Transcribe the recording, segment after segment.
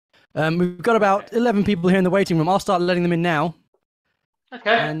We've got about 11 people here in the waiting room. I'll start letting them in now.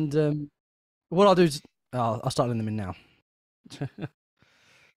 Okay. And what I'll do is I'll start letting them in now.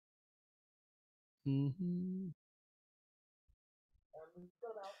 Mhm.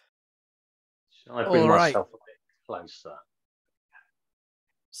 Shall I bring All right. myself a bit closer?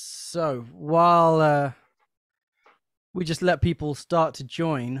 So while we just let people start to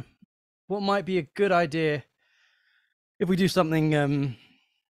join, what might be a good idea if we do something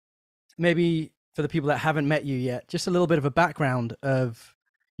maybe for the people that haven't met you yet, just a little bit of a background of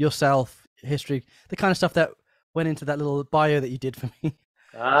yourself, history, the kind of stuff that went into that little bio that you did for me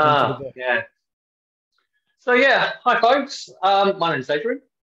for the Ah, book. yeah. So yeah, hi folks. My name's Adrian,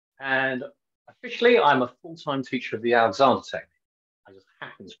 and officially I'm a full-time teacher of the Alexander technique. I just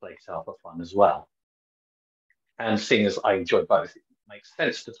happen to play guitar for fun as well. And seeing as I enjoy both, it makes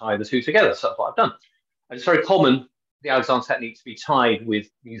sense to tie the two together. So that's what I've done. And it's very common, the Alexander technique, to be tied with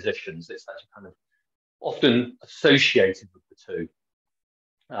musicians. It's actually kind of often associated with the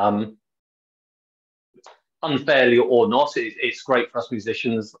two. Um, Unfairly or not, it's great for us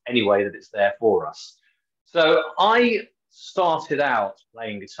musicians anyway that it's there for us. So I started out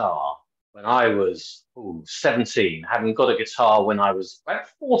playing guitar when I was 17, having got a guitar when I was about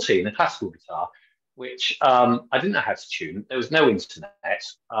 14, a classical guitar, which I didn't know how to tune. There was no internet.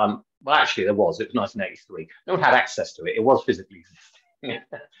 Well, actually, there was. It was 1983. No one had access to it. It was physically existing.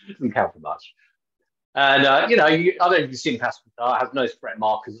 Doesn't count for much. And I don't know if you've seen classical guitar. It has no fret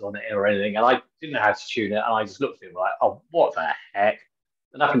markers on it or anything. And I didn't know how to tune it. And I just looked at it like, oh, what the heck?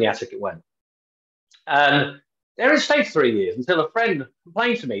 And up in the attic it went. And there it stayed 3 years until a friend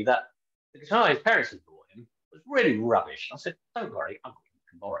complained to me that the guitar his parents had bought him was really rubbish. I said, don't worry, I've got you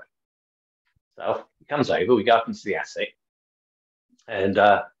can borrow. So he comes over, we go up into the attic, and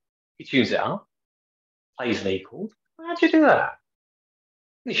he tunes it up, plays an E chord. How'd you do that?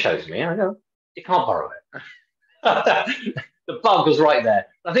 And he shows me. I go, you can't borrow it. The bug was right there.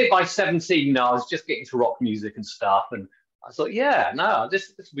 I think by 17, I was just getting to rock music and stuff. And I thought, yeah, no,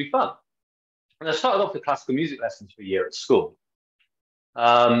 this will be fun. And I started off with classical music lessons for a year at school.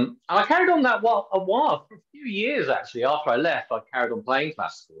 And I carried on that a while, for a few years actually. After I left, I carried on playing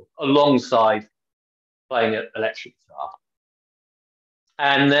classical alongside playing electric guitar.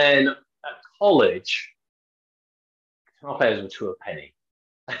 And then at college, guitar players were to a penny,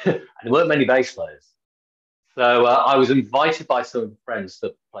 and there weren't many bass players. So I was invited by some friends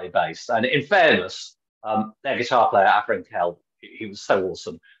to play bass. And in fairness, their guitar player, our friend Kel, he was so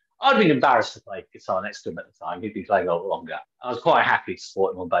awesome. I'd been embarrassed to play guitar next to him at the time. He'd been playing a lot longer. I was quite happy to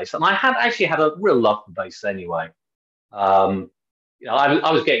support him on bass. And I had actually had a real love for bass anyway. Um,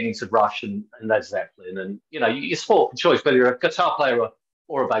 I was getting into Rush and Led Zeppelin. And, you sport for choice, whether you're a guitar player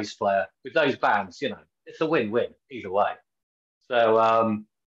or a bass player. With those bands, it's a win-win either way. So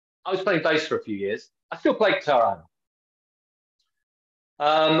I was playing bass for a few years. I still play guitar.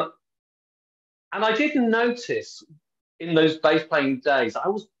 Um, and I did notice in those bass playing days, I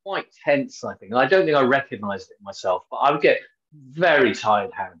was quite tense, I think. And I don't think I recognized it myself, but I would get very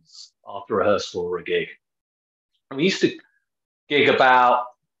tired hands after rehearsal or a gig. And we used to gig about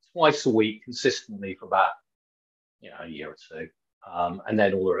twice a week consistently for about, a year or two. And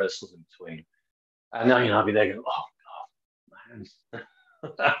then all the rehearsals in between. And then, I'd be there going, oh, God, my hands.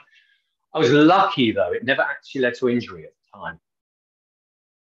 I was lucky, though. It never actually led to injury at the time.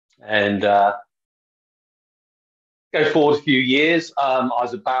 And go forward a few years, I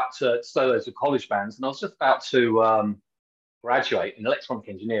was about to solo as a college bands, and I was just about to graduate in electronic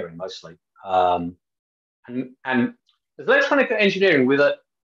engineering mostly. And there's electronic engineering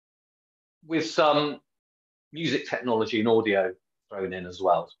with some music technology and audio thrown in as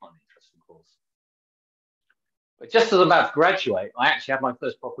well. It's quite an interesting course. But just as I'm about to graduate, I actually had my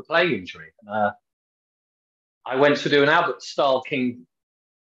first proper playing injury. I went to do an Albert Style King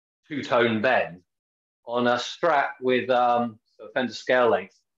two-tone bend on a Strat with a Fender scale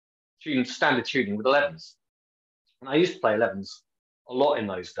length, standard tuning with 11s. And I used to play 11s a lot in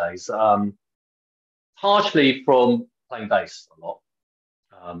those days, partially from playing bass a lot.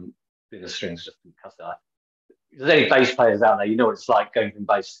 Doing the strings just because if there's any bass players out there, you know what it's like going from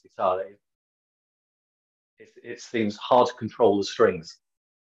bass to guitar. It seems hard to control the strings.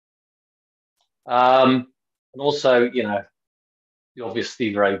 And also, the obvious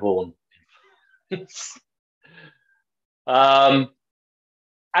Stevie Ray Vaughan. And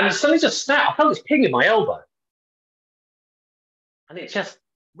suddenly just snapped. I felt this ping in my elbow. And it just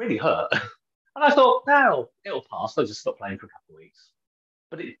really hurt. And I thought, no, it'll pass. I'll just stop playing for a couple of weeks.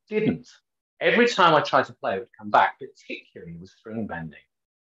 But it didn't. Every time I tried to play, it would come back, particularly with string bending.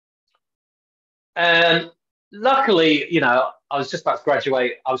 And luckily, I was just about to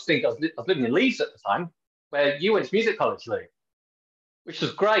graduate. I was living in Leeds at the time, where you went to music college, Lou, which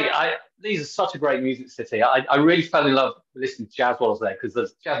was great. Leeds is such a great music city. I really fell in love with listening to jazz while I was there because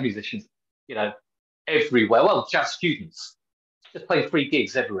there's jazz musicians, everywhere. Well, jazz students just playing free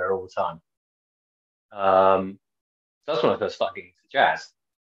gigs everywhere all the time. So that's when I first started getting into jazz.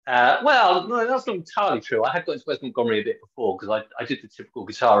 Well, no, that's not entirely true. I had got into West Montgomery a bit before because I did the typical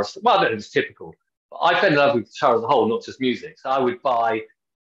guitarist. Well, I don't know if it's typical, but I fell in love with guitar as a whole, not just music. So I would buy,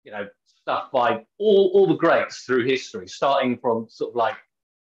 stuff by all the greats through history, starting from sort of like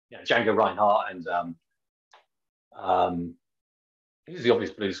Django Reinhardt and who's the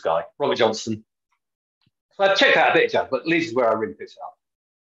obvious blues guy, Robert Johnson. So I checked out a bit of jazz, but Leeds is where I really picked it up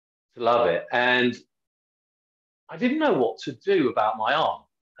to love it. And I didn't know what to do about my arm.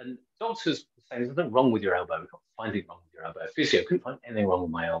 And doctors were saying, there's nothing wrong with your elbow. We can't find anything wrong with your elbow. Physio couldn't find anything wrong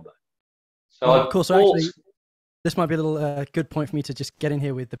with my elbow. So cool. So actually, this might be a little good point for me to just get in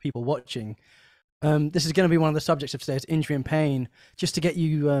here with the people watching. This is going to be one of the subjects of today's injury and pain, just to get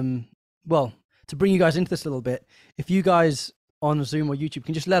you, to bring you guys into this a little bit. If you guys on Zoom or YouTube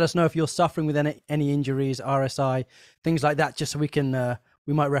can just let us know if you're suffering with any injuries, RSI, things like that, just so we can,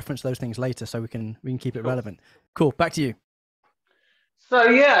 we might reference those things later so we can keep it relevant. Cool. Back to you. So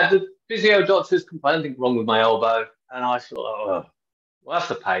yeah, the physio doctors complained anything wrong with my elbow. And I thought, well,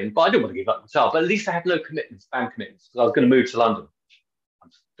 that's a pain, but I didn't want to give up the guitar. But at least I had no commitments, band commitments, because I was going to move to London. I'm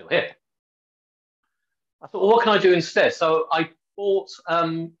still here. I thought, well, what can I do instead? So I bought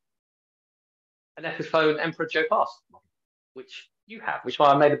an Epiphone Emperor Joe Pass, which you have, which why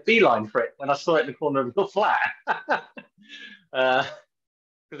I made a beeline for it when I saw it in the corner of your flat. Because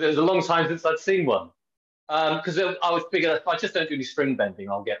it was a long time since I'd seen one. Because I was figuring if I just don't do any string bending,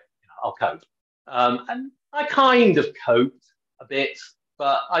 I'll cope. And I kind of coped a bit,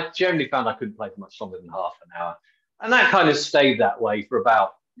 but I generally found I couldn't play for much longer than half an hour. And that kind of stayed that way for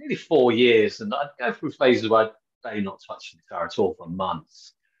about nearly 4 years. And I'd go through phases where I'd barely not touch the guitar at all for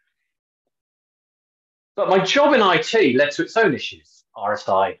months. But my job in IT led to its own issues,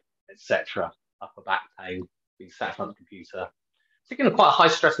 RSI, etc., upper back pain, being sat in front of the computer. In a quite a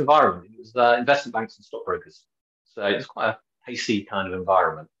high-stress environment. It was investment banks and stockbrokers. So it was quite a pacey kind of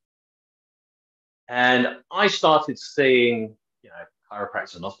environment. And I started seeing,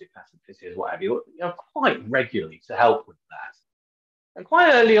 chiropractors and osteopaths and physios, what have you, quite regularly to help with that. And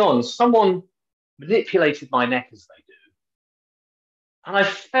quite early on, someone manipulated my neck as they do. And I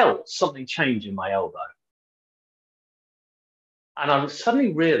felt something change in my elbow. And I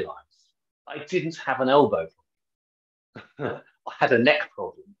suddenly realized I didn't have an elbow problem. I had a neck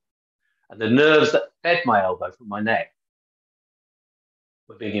problem, and the nerves that fed my elbow from my neck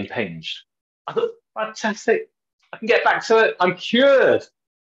were being impinged. I thought, fantastic, I can get back to it, I'm cured.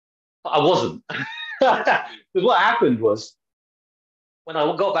 But I wasn't. Because what happened was, when I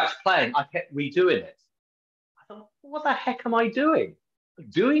got back to playing, I kept redoing it. I thought, what the heck am I doing? I'm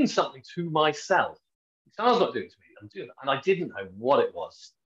doing something to myself. Someone's not doing it to me, I'm doing it. And I didn't know what it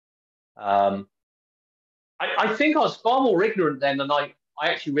was. I think I was far more ignorant then than I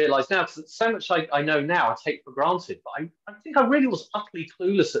actually realize now, because so much I know now I take for granted. But I think I really was utterly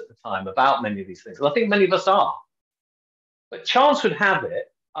clueless at the time about many of these things. And I think many of us are. But chance would have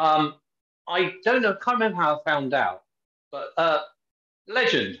it. I don't know, can't remember how I found out, but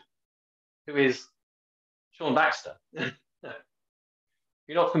legend, who is Sean Baxter. If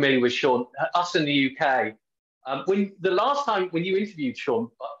you're not familiar with Sean, us in the UK, when the last time when you interviewed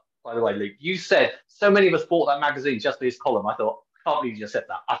Sean, by the way, Luke, you said so many of us bought that magazine just for his column. I thought, I can't believe you just said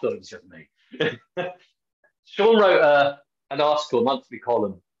that. I thought it was just me. Sean wrote an article, a monthly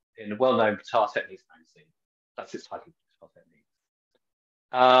column in a well-known Guitar Techniques magazine. That's its title, Guitar Techniques.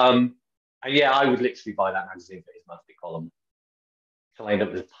 And yeah, I would literally buy that magazine for his monthly column. So I ended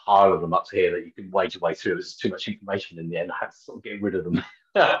up with a pile of them up here that you can wade your way through. It was too much information in the end. I had to sort of get rid of them.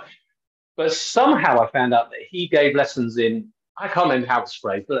 But somehow I found out that he gave lessons in, I can't remember how it's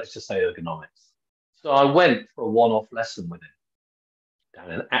phrased, but let's just say ergonomics. So I went for a one-off lesson with him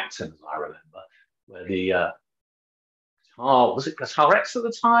down in Acton, as I remember, where the was it Guitar X at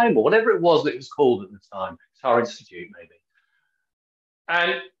the time, or whatever it was that it was called at the time, Guitar Institute maybe.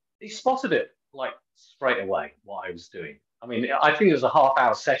 And he spotted it like straight away what I was doing. I mean, I think it was a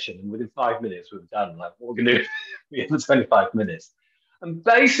half-hour session, and within 5 minutes we were done. Like, what we're going to do for 25 minutes. And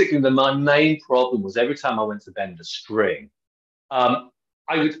basically, my main problem was every time I went to bend a string, I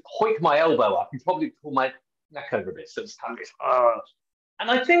would hoik my elbow up and probably pull my neck over a bit. So it's kind of this, and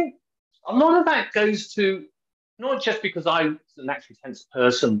I think a lot of that goes to not just because I'm a naturally tense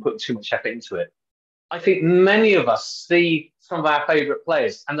person, put too much effort into it. I think many of us see some of our favorite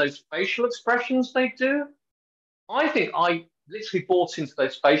players and those facial expressions they do. I think I literally bought into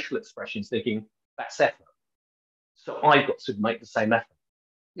those facial expressions thinking, that's effort. So I've got to make the same effort.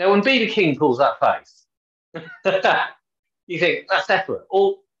 Now, when B.B. King pulls that face, you think, that's effort.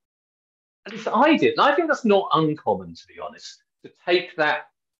 Or at least I did. And I think that's not uncommon, to be honest, to take that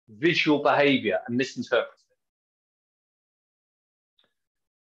visual behavior and misinterpret it.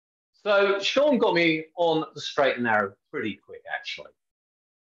 So Sean got me on the straight and narrow pretty quick, actually.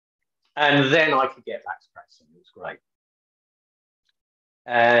 And then I could get back to practicing. It was great.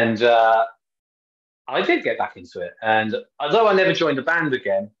 And I did get back into it. And although I never joined a band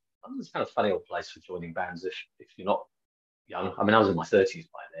again, it's kind of a funny old place for joining bands if you're not young. I mean, I was in my 30s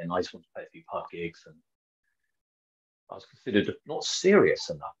by then. I just wanted to play a few pub gigs, and I was considered not serious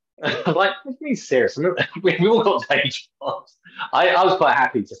enough. I'm like, what do you mean serious? I mean, we all got day jobs. I was quite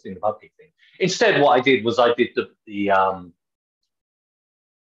happy just doing the pub gig thing. Instead, what I did was I did the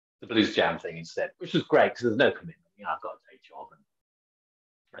blues jam thing instead, which was great because there's no commitment. You know, I've got a day job and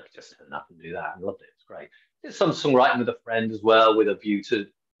I could just turn up and do that. I loved it. It was great. Did some songwriting with a friend as well, with a view to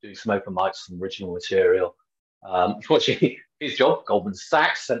doing some open mics, some original material. Unfortunately, his job, Goldman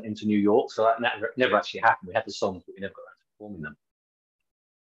Sachs, sent him to New York, so that never actually happened. We had the songs, but we never got around to performing them.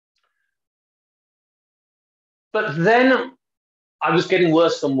 But then I was getting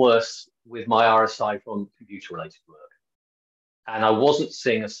worse and worse with my RSI from computer-related work. And I wasn't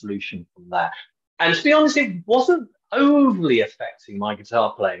seeing a solution from that. And to be honest, it wasn't overly affecting my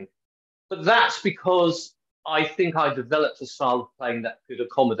guitar playing. But that's because I think I developed a style of playing that could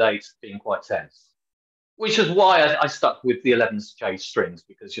accommodate being quite tense. Which is why I stuck with the 11th strings,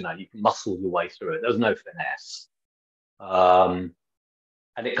 because, you know, you can muscle your way through it. There's no finesse. And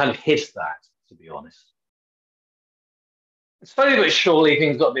it kind of hid that, to be honest. It's funny, but surely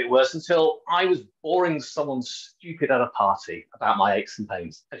things got a bit worse until I was boring someone stupid at a party about my aches and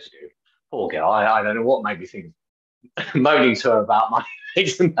pains. As you do. Poor girl. I don't know what made me think, moaning to her about my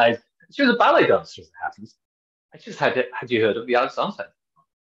aches and pains. She was a ballet dancer, as it happens. I just had you heard of the Alexander?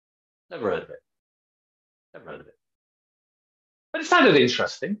 Never heard of it. Never heard of it. But it sounded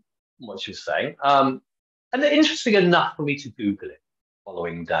interesting, what she was saying. And interesting enough for me to Google it the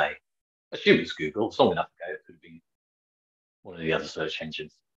following day. I assume it's Google. It's long enough ago. It could have been one of the other search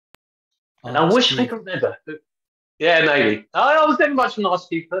engines. And I wish I could remember. Yeah, maybe. I was never much of an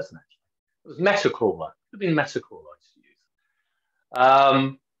RSP person, actually. It was Metacrawler. It could have been Metacrawler I used to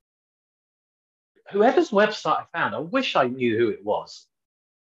use. Whoever's website I found, I wish I knew who it was,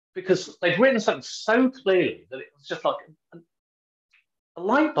 because they'd written something so clearly that it was just like a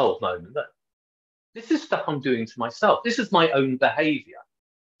light bulb moment that this is stuff I'm doing to myself. This is my own behavior.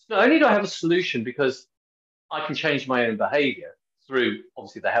 So not only do I have a solution because I can change my own behavior through,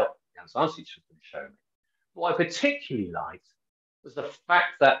 obviously, the help the science teacher can show me. What I particularly liked was the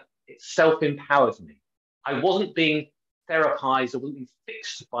fact that it self-empowered me. I wasn't being therapized, I wasn't being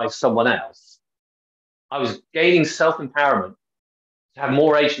fixed by someone else. I was gaining self-empowerment to have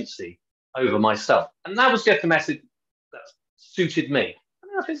more agency over myself. And that was just a message that suited me. I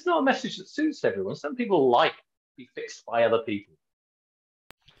mean, it's not a message that suits everyone. Some people like to be fixed by other people.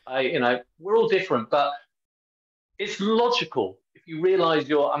 We're all different, but it's logical if you realize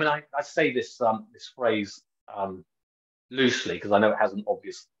I say this phrase loosely because I know it has an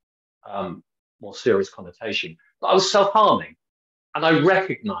obvious, more serious connotation, but I was self-harming and I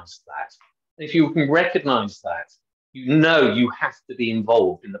recognized that. And if you can recognize that, you know you have to be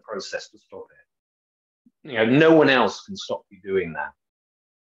involved in the process to stop it. You know, no one else can stop you doing that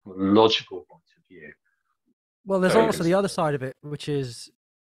from a logical point of view. Well, there's also the other side of it, which is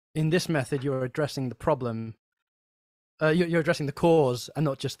in this method, you're addressing the problem. You're addressing the cause and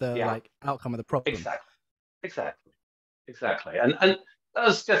not just the outcome of the problem. Exactly. And that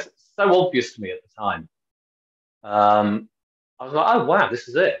was just so obvious to me at the time. I was like, oh wow, this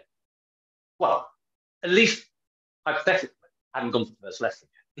is it. Well, at least hypothetically, I hadn't gone to the first lesson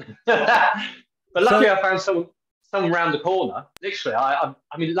yet. But luckily, I found someone around the corner. Literally,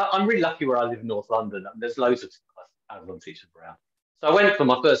 I'm really lucky where I live in North London. And there's loads of out-of-home teachers around. So I went for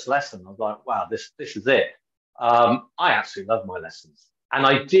my first lesson. I was like, wow, this is it. I absolutely love my lessons. And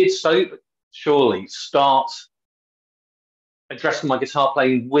I did so surely start addressing my guitar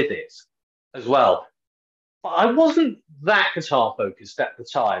playing with it as well. But I wasn't that guitar focused at the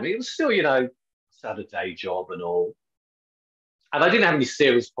time. It was still, I had a day job and all. And I didn't have any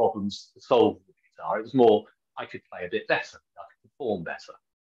serious problems to solve with the guitar. It was more, I could play a bit better. I could perform better.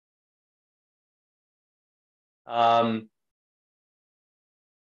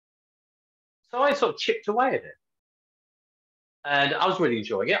 So I sort of chipped away at it. And I was really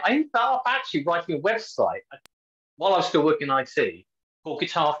enjoying it. I ended up actually writing a website while I was still working in IT called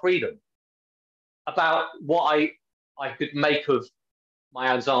Guitar Freedom, about what I could make of my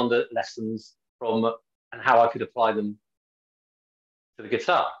Alexander lessons from and how I could apply them to the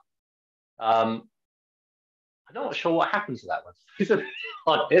guitar. I'm not sure what happened to that one.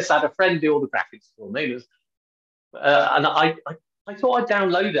 Like this, I had a friend do all the graphics for me, and I thought I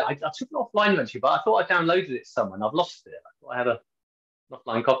downloaded it. I took it offline eventually, but I thought I downloaded it somewhere and I've lost it. I thought I had an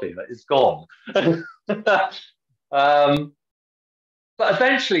offline copy, but it's gone. But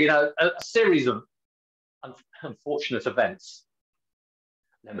eventually, a series of unfortunate events.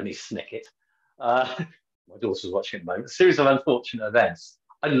 Lemony Snicket. My daughter's watching at the moment. A series of unfortunate events.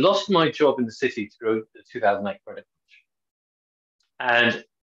 I lost my job in the city through the 2008 credit crunch. And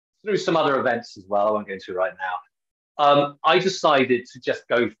through some other events as well, I won't go into it right now, I decided to just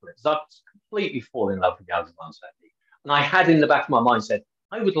go for it because I was completely fallen in love with the Alexander technique. And I had in the back of my mind said,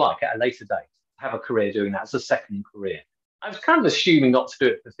 I would like at a later date to have a career doing that as a second career. I was kind of assuming not to do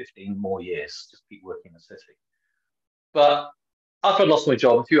it for 15 more years, just keep working in the city. But after I lost my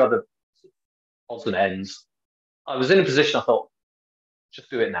job, a few other odds and ends, I was in a position I thought, just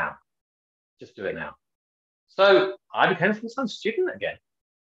do it now. Just do it now. So I became a full-time student again.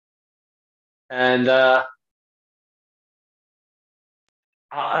 And that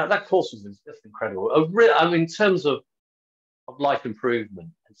course was just incredible. I mean, in terms of life improvement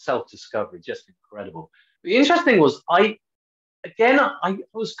and self-discovery, just incredible. The interesting was I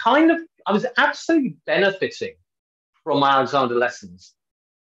was absolutely benefiting from my Alexander lessons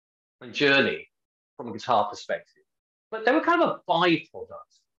and journey from a guitar perspective, but they were kind of a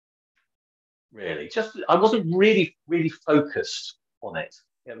byproduct, really. Just I wasn't really focused on it.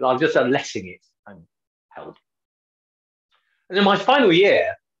 I was just letting it help. And in my final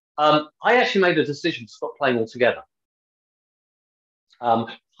year, I actually made a decision to stop playing altogether.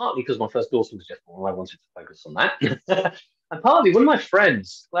 Partly because my first daughter was just born, and I wanted to focus on that. And partly one of my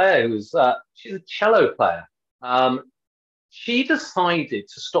friends, Claire, she's a cello player, she decided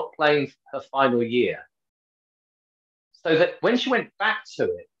to stop playing her final year so that when she went back to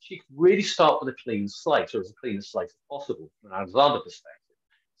it, she could really start with a clean slate, or as clean a slate as possible from an Alexander perspective.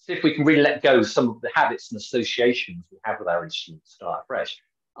 See if we can really let go of some of the habits and associations we have with our instrument to start afresh.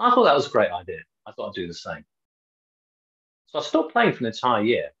 I thought that was a great idea. I thought I'd do the same. So I stopped playing for an entire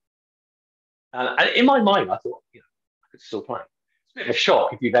year. And in my mind, I thought, I could still play. It's a bit of a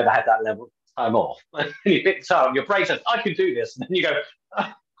shock if you've ever had that level of time off. And you pick it up, your brain says, I can do this. And then you go,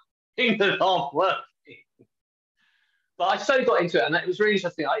 things aren't working. But I slowly got into it, and it was really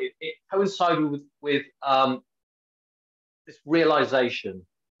interesting. It coincided with this realization.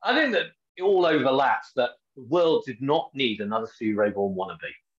 I think that it all overlaps that the world did not need another Stevie Ray Vaughan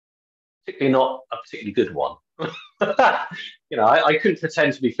wannabe, particularly not a particularly good one. I couldn't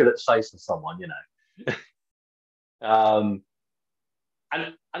pretend to be Philip Sace or someone, and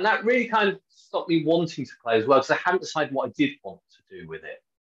that really kind of stopped me wanting to play as well, because I hadn't decided what I did want to do with it.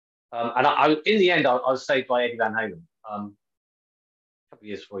 And in the end, I was saved by Eddie Van Halen a couple of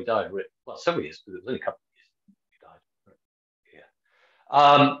years before he died. Well, several years, because it was only a couple of years he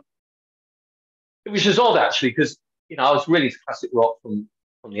died. Which is odd, actually, because I was really into classic rock from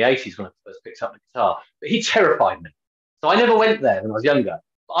the 80s when I first picked up the guitar, but he terrified me. So I never went there when I was younger.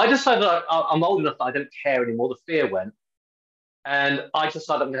 But I decided I'm old enough that I don't care anymore. The fear went. And I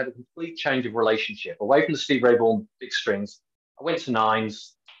decided I'm going to have a complete change of relationship away from the Steve Ray Vaughan big strings. I went to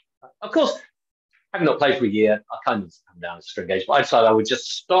nines. Of course, having not played for a year, I kind of come down to string gauge, but I decided I would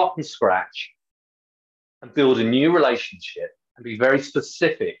just start from scratch and build a new relationship and be very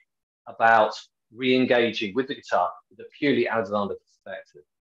specific about re-engaging with the guitar with a purely Alexander perspective.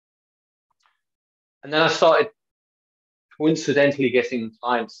 And then I started coincidentally getting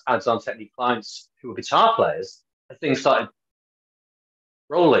clients, Alexander Technique clients who were guitar players, and things started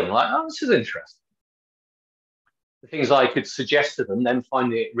rolling. Like, oh, this is interesting. The things I could suggest to them, then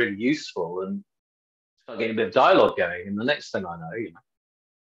finding it really useful and start getting a bit of dialogue going. And the next thing I know,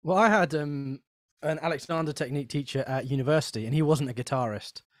 Well, I had an Alexander Technique teacher at university, and he wasn't a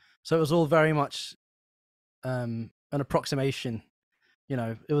guitarist, so it was all very much an approximation.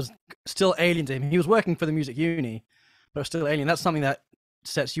 It was still alien to him. He was working for the music uni, but it was still alien. That's something that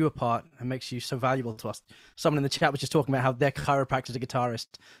sets you apart and makes you so valuable to us. Someone in the chat was just talking about how their chiropractor is a guitarist.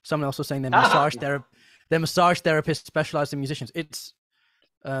 Someone else was saying their massage therapist specialized in musicians. It's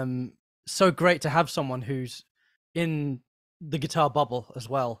so great to have someone who's in the guitar bubble as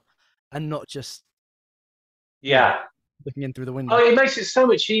well, and not just looking in through the window. Oh, it makes it so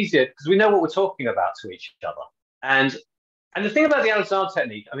much easier because we know what we're talking about to each other. And the thing about the Alexander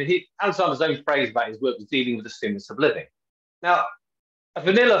Technique, I mean, Alexander's own phrase about his work was dealing with the stimulus of living. Now, a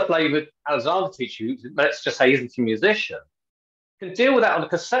vanilla-flavored Alexander teacher, who, let's just say, isn't a musician, can deal with that on a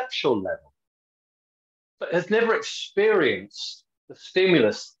conceptual level. but has never experienced the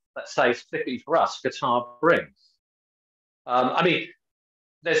stimulus that, say, specifically for us, guitar brings. I mean,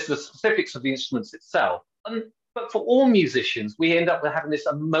 there's the specifics of the instruments itself, but for all musicians, we end up with having this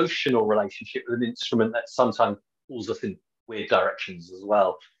emotional relationship with an instrument that sometimes pulls us in weird directions as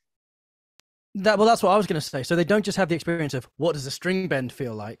well. Well, that's what I was going to say. So they don't just have the experience of what does a string bend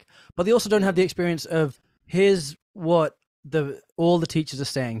feel like, but they also don't have the experience of here's what all the teachers are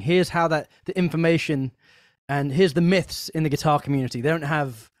saying. Here's how the information, and here's the myths in the guitar community. They don't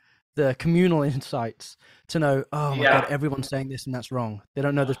have the communal insights to know, oh my God, everyone's saying this and that's wrong. They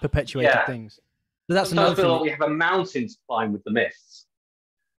don't know those perpetuated things. So that's Sometimes another thing. Like we have a mountain to climb with the myths.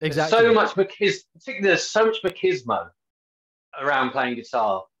 Exactly. There's so much particularly there's so much machismo around playing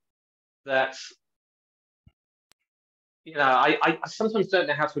guitar that I sometimes don't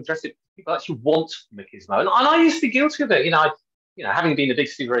know how to address it. People actually want machismo, and I used to be guilty of it. Having been a big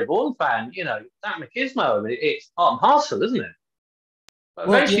Stevie Ray Vaughan fan, that machismo, it's part and parcel, isn't it? But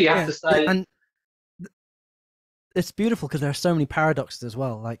eventually you have to say, and it's beautiful because there are so many paradoxes as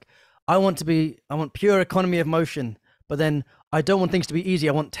well. Like I want pure economy of motion, but then I don't want things to be easy.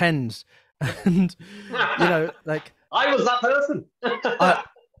 I want tens, and like I was that person.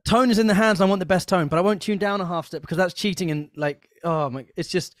 Tone is in the hands, and I want the best tone, but I won't tune down a half step because that's cheating. And like, oh my, it's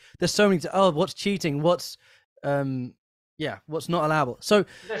just there's so many. What's cheating? What's what's not allowable? So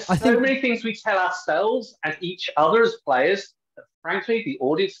there's so many things we tell ourselves and each other as players that, frankly, the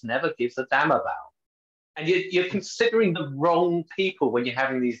audience never gives a damn about. And you're considering the wrong people when you're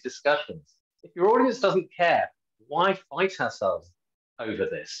having these discussions. If your audience doesn't care, why fight ourselves over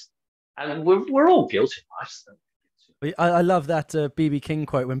this? And we're all guilty. I love that B.B. King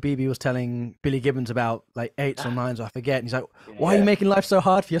quote when B.B. was telling Billy Gibbons about like 8s or 9s, I forget. And he's like, why are you making life so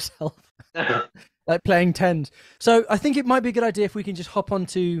hard for yourself? Like playing 10s. So I think it might be a good idea if we can just hop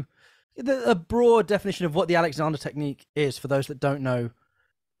onto a broad definition of what the Alexander technique is for those that don't know,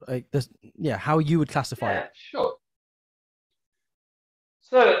 like this, how you would classify it. Sure.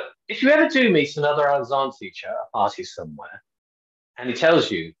 So if you ever do meet another Alexander teacher at a party somewhere, and he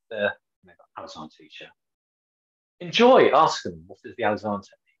tells you the Alexander teacher, enjoy asking them what is the Alexander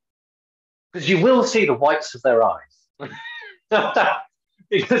technique, because you will see the whites of their eyes,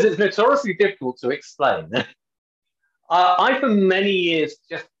 because it's notoriously difficult to explain. I, for many years,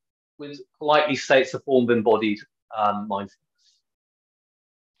 just with politely states of form embodied mindfulness,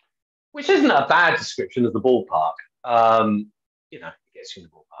 which isn't a bad description of the ballpark. It gets you in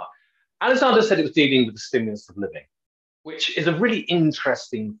the ballpark. Alexander said it was dealing with the stimulus of living, which is a really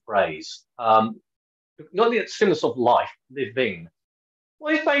interesting phrase. Not the stimulus of life, living.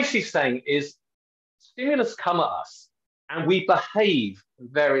 What he's basically saying is stimulus come at us and we behave in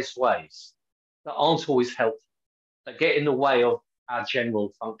various ways that aren't always helpful, that get in the way of our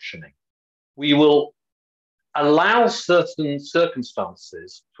general functioning. We will allow certain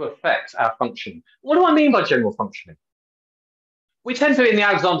circumstances to affect our function. What do I mean by general functioning? We tend to, in the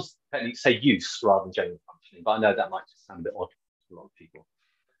Alexander technique, say use rather than general functioning, but I know that might just sound a bit odd to a lot of people.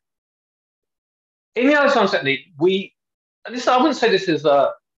 In the Alexander technique, I wouldn't say this is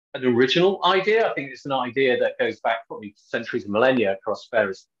an original idea. I think it's an idea that goes back probably centuries and millennia across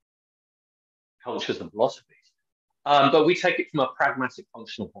various cultures and philosophies. But we take it from a pragmatic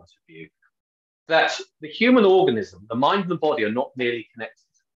functional point of view, that the human organism, the mind and the body, are not merely connected.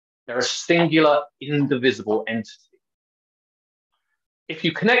 They're a singular, indivisible entity. If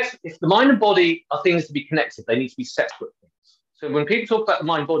the mind and body are things to be connected, they need to be separate things. So when people talk about the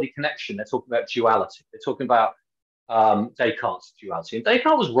mind-body connection, they're talking about duality. They're talking about Descartes' duality. And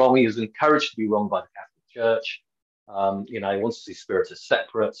Descartes was wrong. He was encouraged to be wrong by the Catholic Church. He wants to see spirit as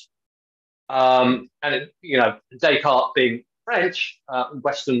separate. Descartes, being French,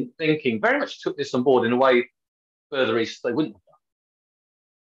 Western thinking, very much took this on board in a way further east they wouldn't have done.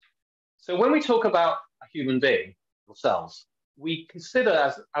 So when we talk about a human being, yourselves, we consider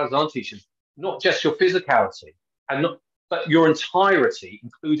as our teachers not just your physicality but your entirety,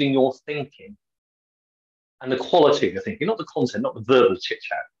 including your thinking and the quality of your thinking, not the content, not the verbal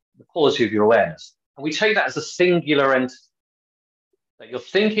chit-chat, the quality of your awareness. And we take that as a singular entity, that your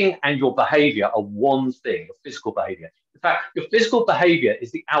thinking and your behavior are one thing, your physical behavior. In fact, your physical behavior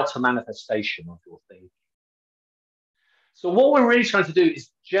is the outer manifestation of your thinking. So what we're really trying to do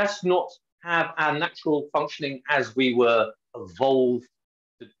is just not have our natural functioning as we were evolved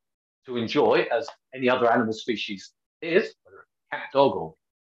to enjoy, as any other animal species is, whether a cat, dog, or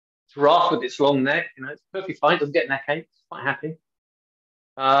giraffe with its long neck, it's perfectly fine, doesn't get neck ache, it's quite happy.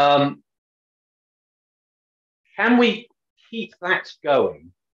 Can we keep that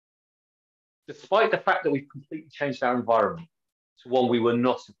going, despite the fact that we've completely changed our environment to one we were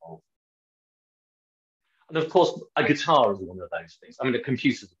not evolved? And of course, a guitar is one of those things. I mean, a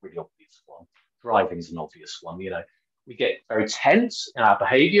computer's a really obvious one. Driving's an obvious one. You know, we get very tense in our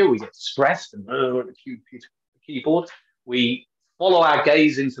behavior. We get stressed and at the keyboard. We follow our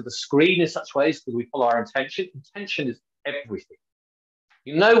gaze into the screen in such ways because we follow our intention. Intention is everything.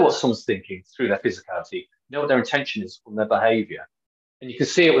 You know what someone's thinking through their physicality. You know what their intention is from their behavior. And you can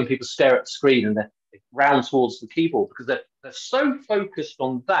see it when people stare at the screen and they round towards the keyboard because they're so focused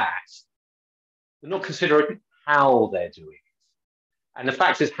on that, they're not considering how they're doing it. And the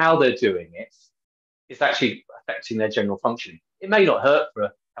fact is, how they're doing it is actually affecting their general functioning. It may not hurt for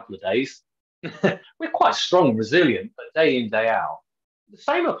a couple of days. We're quite strong and resilient, but day in, day out. The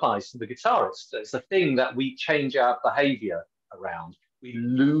same applies to the guitarist. It's a thing that we change our behavior around. We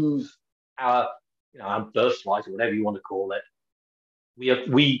lose our, our birthright or whatever you want to call it.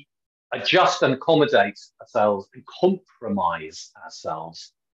 We adjust and accommodate ourselves and compromise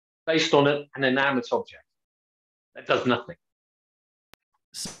ourselves based on an inanimate object that does nothing.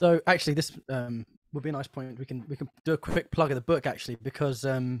 So actually, this would be a nice point. We can do a quick plug of the book actually, because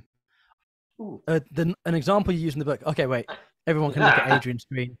an example you use in the book. Okay, wait. Everyone can look at Adrian's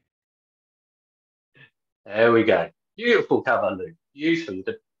screen. There we go. Beautiful cover, Luke. Beautiful.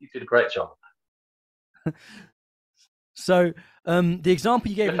 You did a great job. So the example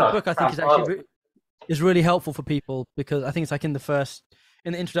you gave in the book, I think, is actually is really helpful for people, because I think it's like in the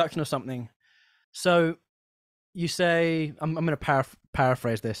introduction or something. So you say, I'm going to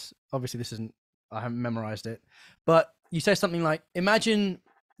paraphrase this. Obviously, I haven't memorized it, but you say something like, imagine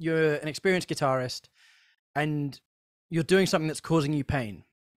you're an experienced guitarist and you're doing something that's causing you pain,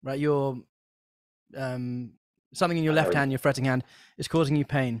 right? You're something in your left hand, your fretting hand, is causing you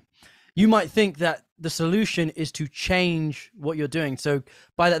pain. You might think that the solution is to change what you're doing. So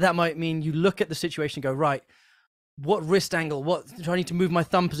by that might mean you look at the situation and go, right, what wrist angle? What do I need to move my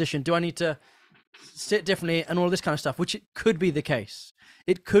thumb position? Do I need to sit differently and all this kind of stuff, which it could be the case.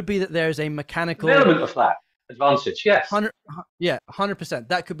 It could be that there's a mechanical element of that advantage. Yes. 100%.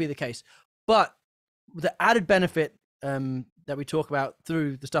 That could be the case. But the added benefit that we talk about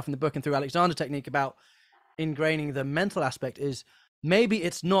through the stuff in the book and through Alexander's technique about ingraining the mental aspect is maybe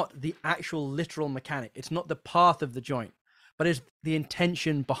it's not the actual literal mechanic. It's not the path of the joint, but it's the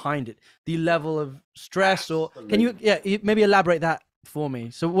intention behind it, the level of stress. Absolutely. Or can you maybe elaborate that for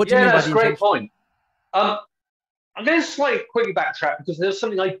me? So what do you mean by the intention? Yeah, that's a great point. I'm going to slightly quickly backtrack because there's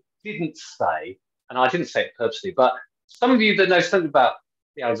something I didn't say, and I didn't say it purposely, but some of you that know something about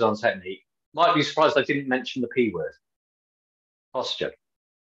the Alexander technique might be surprised I didn't mention the P word, posture.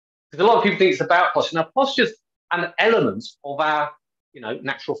 Because a lot of people think it's about posture. Now, posture's an element of our,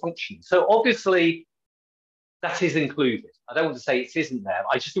 natural function. So obviously that is included. I don't want to say it isn't there.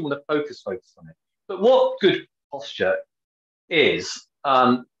 I just don't want to focus on it. But what good posture is,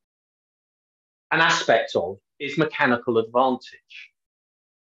 an aspect of, is mechanical advantage.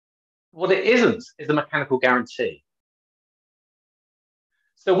 What it isn't is a mechanical guarantee.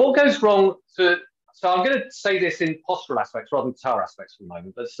 So what goes wrong so I'm going to say this in postural aspects rather than guitar aspects for the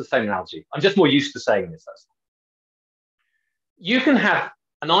moment, but it's the same analogy. I'm just more used to saying this. You can have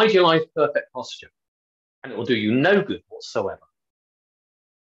an idealized perfect posture and it will do you no good whatsoever.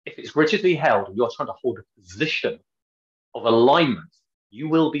 If it's rigidly held and you're trying to hold a position of alignment, you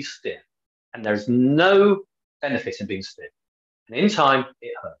will be stiff. And there's no benefit in being stiff. And in time,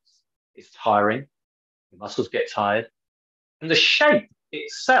 it hurts. It's tiring. Your muscles get tired. And the shape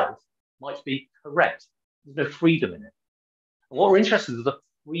itself might be correct. There's no freedom in it. And what we're interested in is the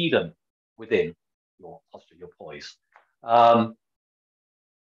freedom within your posture, your poise. And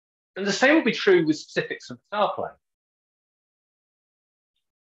the same will be true with specifics of guitar playing.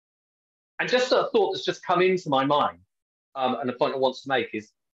 And just a thought that's just come into my mind, and the point I want to make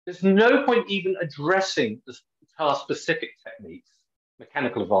is, there's no point even addressing the guitar-specific techniques,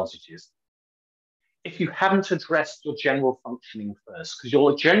 mechanical advantages, if you haven't addressed your general functioning first, because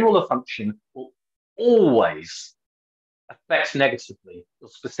your general function will always affect negatively your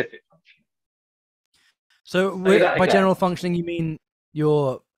specific functioning. So by general functioning, you mean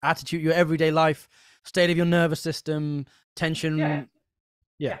your attitude, your everyday life, state of your nervous system, tension?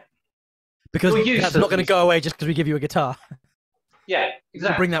 Yeah. Because that's not going to go away just because we give you a guitar. Yeah,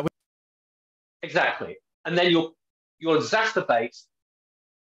 exactly. Bring that with. Exactly. And then you'll exacerbate.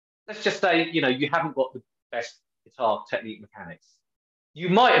 Let's just say, you haven't got the best guitar technique mechanics. You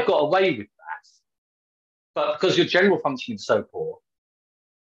might have got away with that, but because your general functioning is so poor,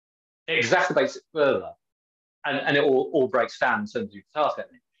 it exacerbates it further, and it all breaks down in terms of your guitar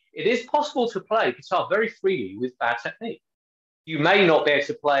technique. It is possible to play guitar very freely with bad technique. You may not be able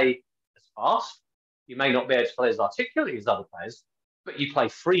to play as fast. You may not be able to play as articulately as other players, but you play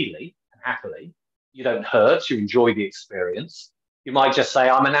freely and happily. you don't hurt, you enjoy the experience. You might just say,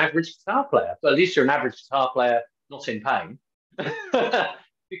 I'm an average guitar player, but at least you're an average guitar player, not in pain.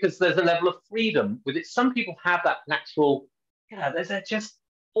 Because there's a level of freedom with it. Some people have that natural, they're just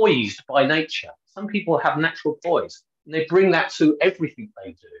poised by nature. Some people have natural poise, and they bring that to everything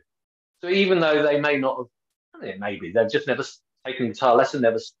they do. So even though they may not have, maybe they've just never taken a guitar lesson,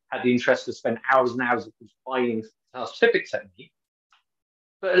 never had the interest to spend hours and hours defining guitar-specific technique,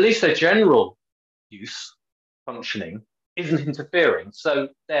 but at least their general use, functioning, isn't interfering. So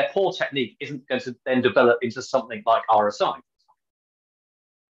their poor technique isn't going to then develop into something like RSI.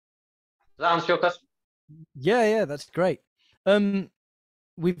 Does that answer your question? Yeah, that's great.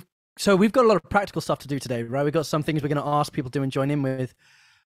 We've got a lot of practical stuff to do today, right? We've got some things we're going to ask people to join in with.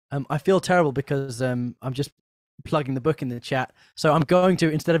 I feel terrible because I'm just plugging the book in the chat. So I'm going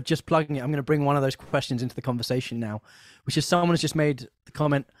to, instead of just plugging it, I'm going to bring one of those questions into the conversation now, which is someone has just made the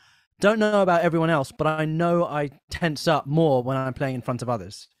comment, don't know about everyone else, but I know I tense up more when I'm playing in front of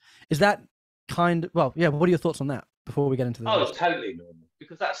others. Is that what are your thoughts on that before we get into the it's totally normal,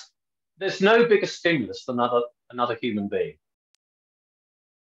 because there's no bigger stimulus than another human being.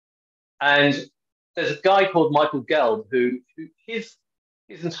 And there's a guy called Michael Gelb who his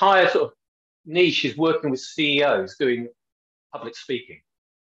entire sort of niche is working with CEOs doing public speaking,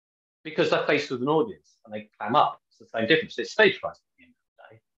 because they're faced with an audience and they clam up. It's the same difference. It's stage fright at the end of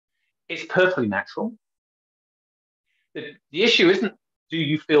the day. It's perfectly natural. The issue isn't, do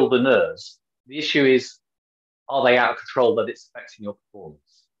you feel the nerves? The issue is, are they out of control that it's affecting your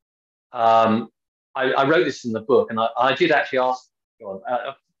performance? I wrote this in the book, and I did actually ask John.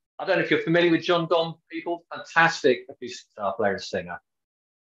 I don't know if you're familiar with John Gomb, people. Fantastic acoustic guitar player and singer.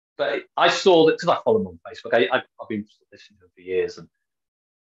 But I saw that, because I follow him on Facebook. I've been listening to him for years, and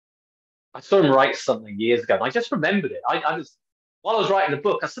I saw him write something years ago, and I just remembered it. While I was writing the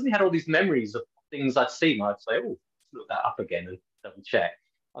book, I suddenly had all these memories of things I'd seen. I'd say, "Oh, look that up again and double check."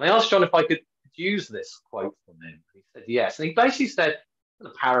 And I asked John if I could use this quote from him. He said yes, and he basically said, I'm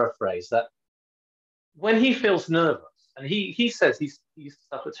going to paraphrase, that when he feels nervous, and he says he used to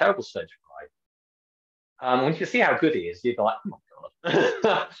suffer terrible stage fright. When you see how good he is, you're like, oh my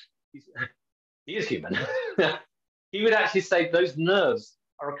god, he is human. He would actually say those nerves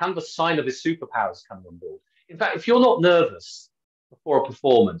are a kind of a sign of his superpowers coming on board. In fact, if you're not nervous before a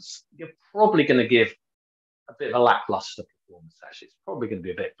performance, you're probably going to give a bit of a lackluster performance. Actually, it's probably going to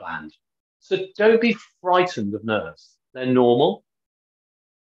be a bit bland. So don't be frightened of nerves. They're normal.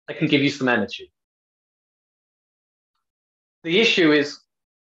 They can give you some energy. The issue is,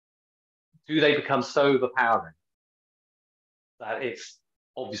 do they become so overpowering that it's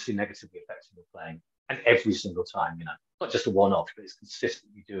obviously negatively affecting your playing? And every single time, not just a one-off, but it's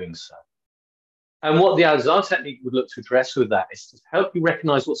consistently doing so. And what the Alexander technique would look to address with that is to help you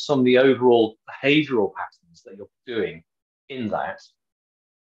recognize what some of the overall behavioral patterns that you're doing in that,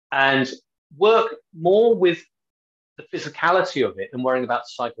 and work more with the physicality of it than worrying about the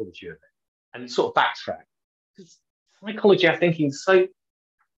psychology of it, and sort of backtrack. Because psychology, I think, is so,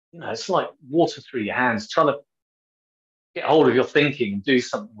 it's like water through your hands, trying to get hold of your thinking and do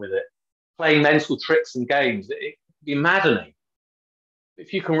something with it. Playing mental tricks and games, it can be maddening.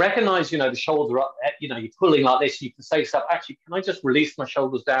 If you can recognize, the shoulder up, you're pulling like this, you can say stuff, actually, can I just release my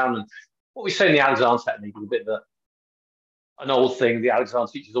shoulders down? And what we say in the Alexander technique is a bit of an old thing. The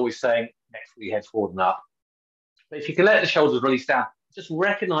Alexander teacher is always saying, neck through your head forward and up. But if you can let the shoulders release down, just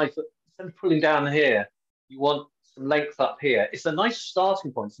recognize that instead of pulling down here, you want some length up here. It's a nice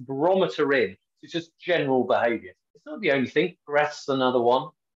starting point. It's a barometer in. It's just general behavior. It's not the only thing. Breath's another one.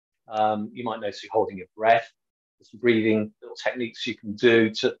 You might notice you're holding your breath. There's some breathing little techniques you can do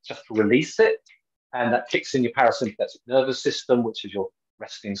to release it. And that kicks in your parasympathetic nervous system, which is your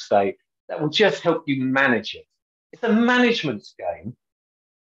resting state. That will just help you manage it. It's a management game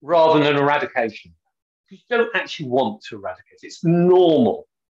rather than an eradication. You don't actually want to eradicate. It's normal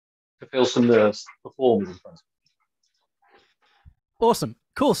to feel some nerves performing in front of you. Awesome.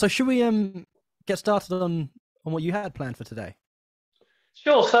 Cool. So should we get started on what you had planned for today?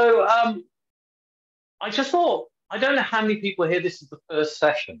 Sure. So I just thought, I don't know how many people here, this is the first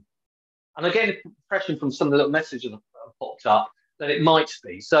session. And I get the impression from some of the little messages that have popped up that it might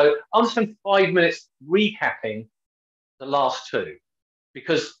be. So I'll spend 5 minutes recapping the last two,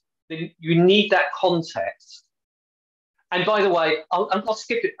 because you need that context. And by the way, I'll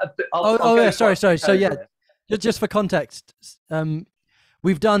skip it a bit. Sorry. So yeah, just for context,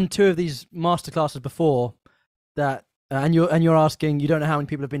 we've done 2 of these masterclasses before that, and you're asking, you don't know how many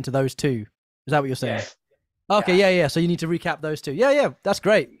people have been to those 2. Is that what you're saying? Yes. Okay, yeah. So you need to recap those 2. Yeah, that's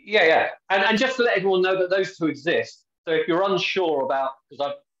great. Yeah. And just to let everyone know that those 2 exist. So if you're unsure about,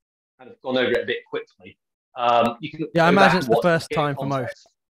 because and have gone over it a bit quickly. You can Yeah, I go imagine back it's and the watch first them time in for most.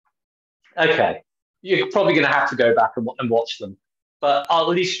 context. Okay, you're probably going to have to go back and watch them, but at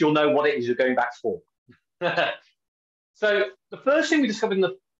least you'll know what it is you're going back for. So the first thing we discovered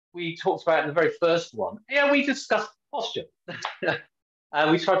we talked about in the very first one, we discussed posture. And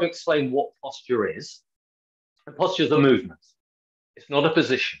we tried to explain what posture is. And posture is a movement. It's not a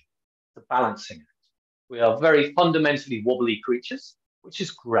position. It's a balancing act. We are very fundamentally wobbly creatures, which is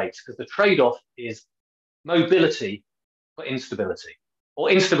great because the trade-off is mobility for instability,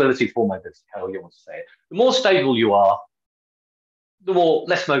 or instability for mobility, however you want to say it. The more stable you are, the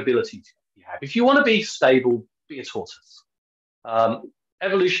less mobility you have. If you want to be stable, be a tortoise.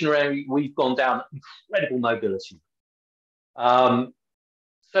 Evolutionary, we've gone down incredible mobility.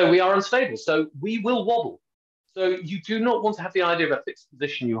 So we are unstable. So we will wobble. So you do not want to have the idea of a fixed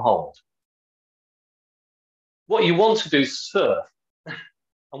position you hold. What you want to do is surf.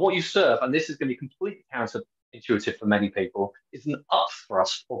 And what you surf, and this is going to be completely counterintuitive for many people, is an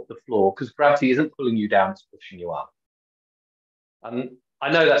upthrust of the floor because gravity isn't pulling you down, it's pushing you up. And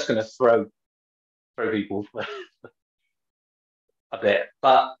I know that's going to throw people a bit,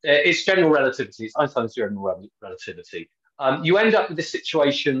 but it's general relativity. It's Einstein's general relativity. You end up with this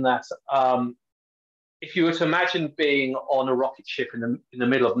situation that if you were to imagine being on a rocket ship in the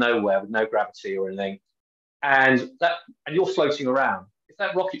middle of nowhere with no gravity or anything, and you're floating around, if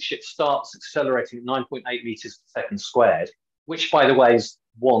that rocket ship starts accelerating at 9.8 meters per second squared, which by the way is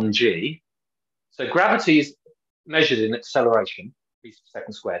 1g, so gravity is measured in acceleration, meters per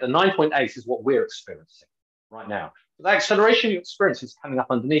second squared, and 9.8 is what we're experiencing right now. So that acceleration you experience is coming up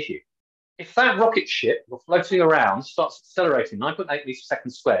underneath you. If that rocket ship, you're floating around, starts accelerating 9.8 meters per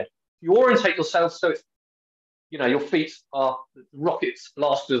second squared, you orientate yourself so it's, your feet are, the rocket's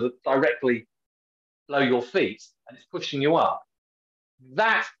blaster directly below your feet and it's pushing you up.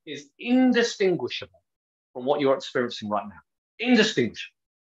 That is indistinguishable from what you're experiencing right now. Indistinguishable.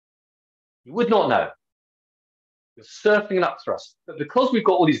 You would not know. You're surfing an upthrust. But because we've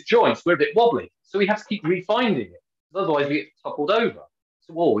got all these joints, we're a bit wobbly. So we have to keep refinding it. Otherwise, we get toppled over.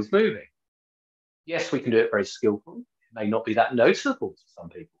 So we're always moving. Yes, we can do it very skillfully. It may not be that noticeable to some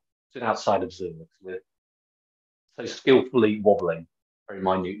people, to an outside observer, because we're so skillfully wobbling very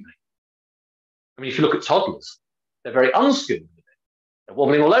minutely. I mean, if you look at toddlers, they're very unskilled with it. They're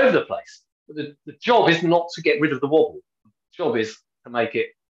wobbling all over the place. But the job is not to get rid of the wobble. The job is to make it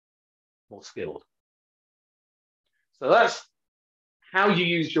more skilled. So that's how you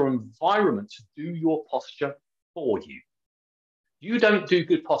use your environment to do your posture for you. You don't do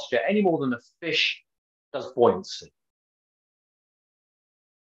good posture any more than a fish does buoyancy.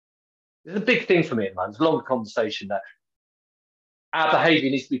 It's a big thing for me at the moment. It's a longer conversation that our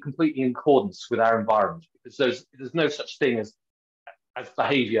behavior needs to be completely in accordance with our environment because there's no such thing as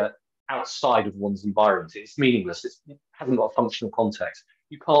behavior outside of one's environment. It's meaningless. It hasn't got a functional context.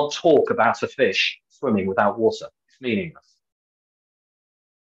 You can't talk about a fish swimming without water. It's meaningless.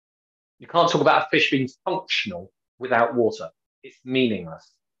 You can't talk about a fish being functional without water. It's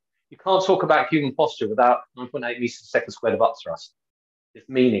meaningless. You can't talk about human posture without 9.8 meters per second squared of upthrust. It's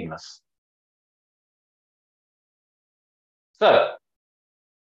meaningless. So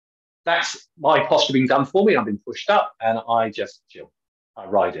that's my posture being done for me. I've been pushed up and I just chill. I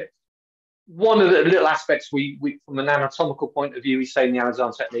ride it. One of the little aspects we from an anatomical point of view, we say in the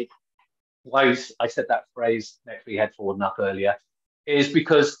Alexander technique, why I said that phrase, neck, knee, head forward and up earlier, is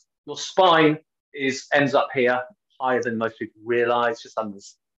because your spine ends up here, higher than most people realize, just under the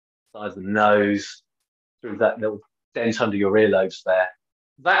side of the nose, through that little dent under your earlobes there.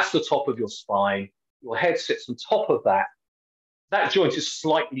 That's the top of your spine. Your head sits on top of that. That joint is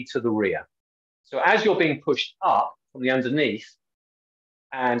slightly to the rear. So as you're being pushed up from the underneath,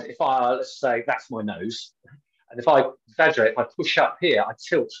 and if let's say that's my nose, and if I exaggerate, if I push up here, I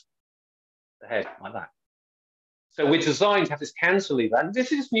tilt the head like that. So we're designed to have this cantilever, and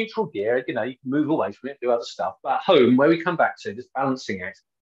this is neutral gear, you can move away from it, do other stuff. But at home, where we come back to, this balancing act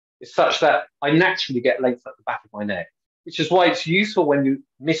is such that I naturally get length at the back of my neck, which is why it's useful when you're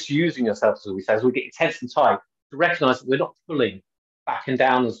misusing yourself, as we say, as we get tense and tight, to recognize that we're not pulling back and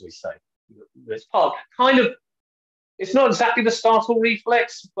down, as we say. It's part, it's not exactly the startle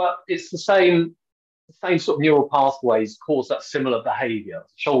reflex, but it's the same sort of neural pathways cause that similar behavior.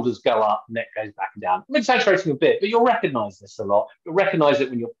 Shoulders go up, neck goes back and down. I'm exaggerating a bit, but you'll recognize this a lot. You'll recognize it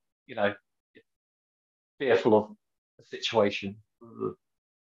when you're, fearful of a situation.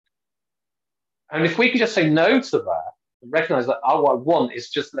 And if we can just say no to that and recognize that what I want is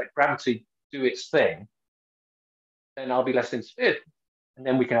just let gravity do its thing, then I'll be less interfered. And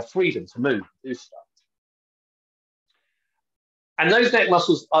then we can have freedom to move and do stuff. And those neck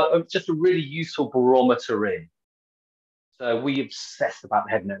muscles are just a really useful barometer in. So we obsess about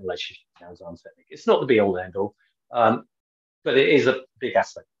the head neck relationship in Alexander technique. It's not the be all and end all, but it is a big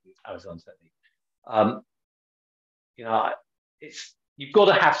aspect of the Alexander technique. You know, you've got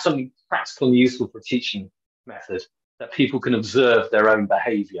to have something practical and useful for a teaching method that people can observe their own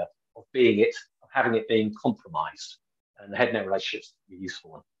behaviour of having it being compromised, and the head neck relationship's a useful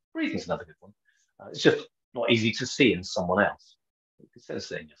one. Breathing's another good one. It's just not easy to see in someone else. You can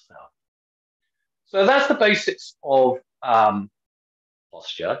sense it in yourself. So that's the basics of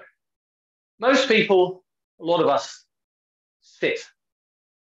posture. Most people, a lot of us, sit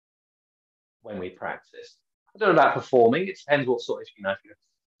when we practice. I don't know about performing. It depends what sort of, if you're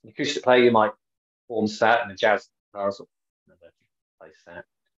an acoustic player, you might perform sat, and a jazz player play sat.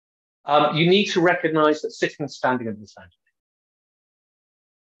 You need to recognise that sitting and standing are the same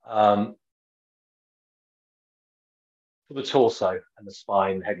thing. For the torso and the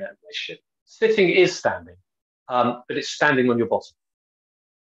spine, head neck relationship. Sitting is standing, but it's standing on your bottom.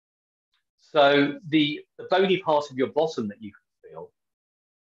 So the bony part of your bottom that you can feel,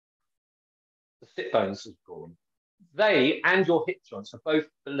 the sit bones, as we call them, they and your hip joints are both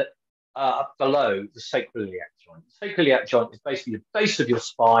below the sacroiliac joint. The sacroiliac joint is basically the base of your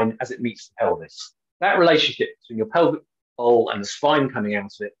spine as it meets the pelvis. That relationship between your pelvic bowl and the spine coming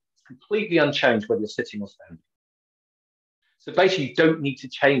out of it is completely unchanged whether you're sitting or standing. So basically, you don't need to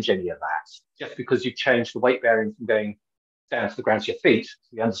change any of that just because you've changed the weight bearing from going down to the ground to your feet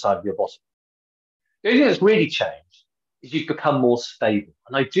to the underside of your bottom. The only thing that's really changed is you've become more stable.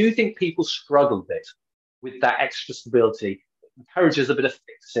 And I do think people struggle a bit with that extra stability. It encourages a bit of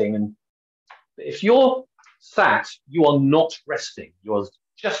fixing. And if you're sat, you are not resting. You're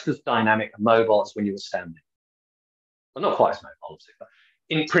just as dynamic and mobile as when you were standing. Well, not quite as mobile, obviously, but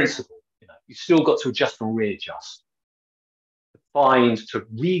in principle, you've still got to adjust and readjust. To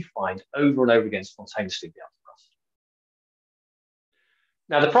re-find over and over again spontaneously the upper thrust.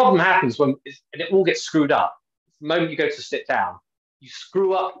 Now, the problem happens and it all gets screwed up. The moment you go to sit down, you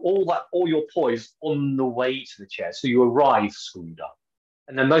screw up all your poise on the way to the chair. So you arrive screwed up.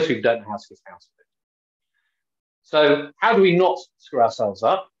 And then most people don't know how to get out of it. So how do we not screw ourselves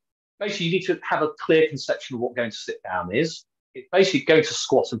up? Basically, you need to have a clear conception of what going to sit down is. It's basically going to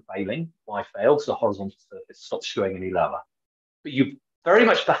squat and failing. Why fail? Because the horizontal surface stops going any lower. But you very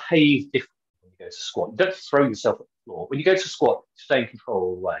much behave differently when you go to squat. You don't throw yourself at the floor. When you go to squat, you stay in control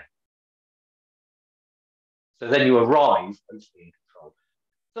all the way. So then you arrive hopefully in control.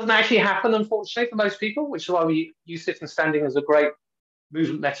 Doesn't actually happen, unfortunately, for most people, which is why we use sitting and standing as a great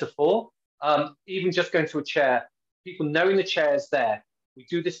movement metaphor. Even just going to a chair, people knowing the chair is there, we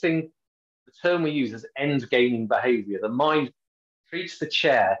do this thing, the term we use is end gaining behavior. The mind treats the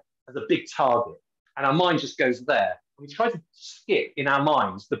chair as a big target, and our mind just goes there. We try to skip in our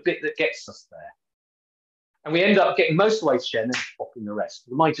minds the bit that gets us there. And we end up getting most of the way to chair and then stopping the rest.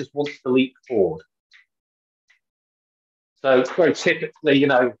 The mind just wants to leap forward. So very typically,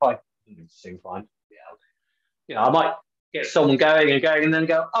 if I sing fine, I might get someone going and then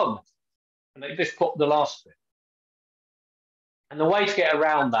go, oh, and they just put the last bit. And the way to get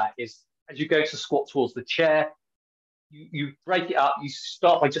around that is as you go to squat towards the chair, you break it up. You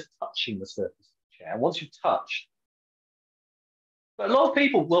start by just touching the surface of the chair. And once you've touched, but a lot of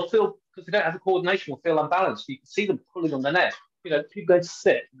people will feel, because they don't have the coordination, will feel unbalanced. You can see them pulling on their neck. People go to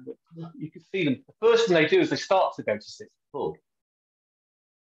sit. You can see them. The first thing they do is they start to go to sit to pull.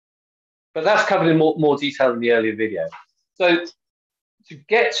 But that's covered in more detail in the earlier video. So to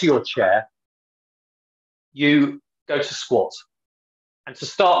get to your chair, you go to squat. And to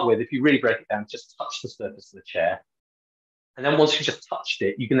start with, if you really break it down, just touch the surface of the chair. And then once you've just touched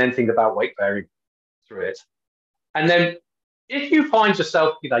it, you can then think about weight bearing through it. And then if you find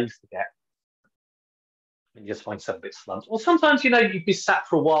yourself, you forget, and you just find yourself a bit slumped, or sometimes, you've been sat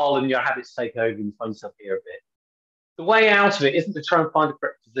for a while and your habits take over and you find yourself here a bit. The way out of it isn't to try and find a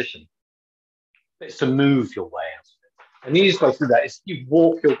correct position, but it's to move your way out of it. And the easiest way to do that is you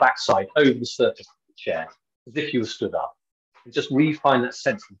walk your backside over the surface of the chair as if you were stood up, and just refine that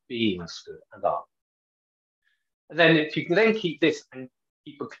sense of being stood and up. And then if you can then keep this and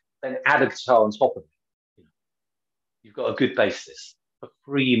then add a guitar on top of it, you've got a good basis for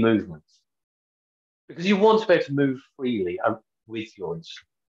free movement. Because you want to be able to move freely with your instrument.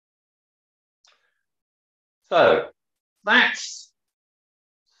 So that's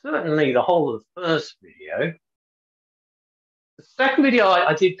certainly the whole of the first video. The second video,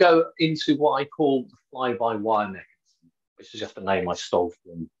 I did go into what I call the fly-by-wire mechanism, which is just a name I stole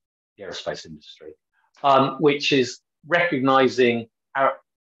from the aerospace industry, which is recognizing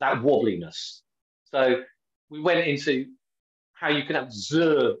that wobbliness. So we went into how you can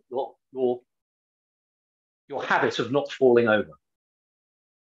observe your habit of not falling over.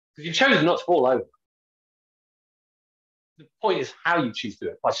 Because you've chosen not to fall over. The point is how you choose to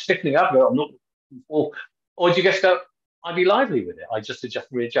do it. By stiffening up, go, I'm not going to fall. Or do you just go, I'd be lively with it. I just adjust,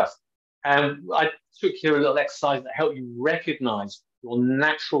 readjust. And I took here a little exercise that helped you recognize your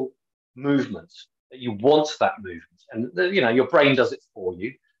natural movements, that you want that movement. And, your brain does it for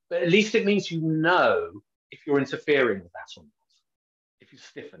you. But at least it means you know if you're interfering with that or not, if you've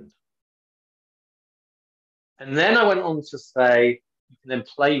stiffened. And then I went on to say, you can then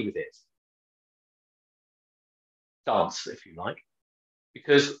play with it. Dance, if you like.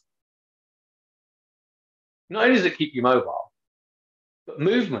 Because not only does it keep you mobile, but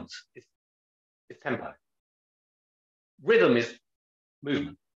movement is tempo. Rhythm is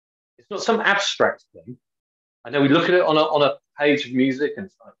movement. It's not some abstract thing. I know we look at it on a page of music and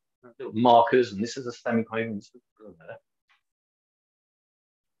it's like little markers, and this is a semicolon.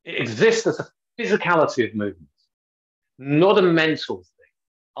 It exists as a physicality of movement, not a mental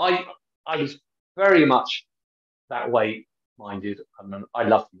thing. I was very much that way minded. I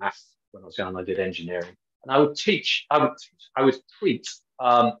loved maths when I was young. I did engineering, and I would treat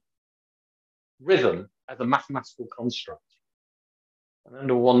rhythm as a mathematical construct. And then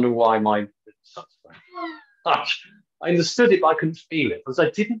to wonder why my such I understood it, but I couldn't feel it because I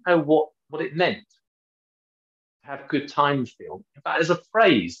didn't know what it meant to have good time feel. In fact, there's a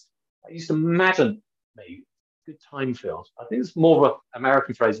phrase that used to madden me, good time feels. I think it's more of an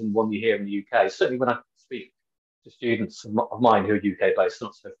American phrase than one you hear in the UK. Certainly when I speak to students of mine who are UK based,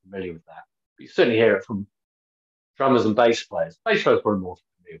 not so familiar with that. But you certainly hear it from drummers and bass players. Bass players are more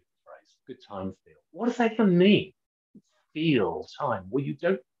familiar with the phrase, good time feel. What does that even mean? Feel time. Well, you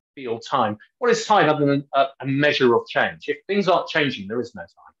don't feel time. What is time other than a measure of change? If things aren't changing, there is no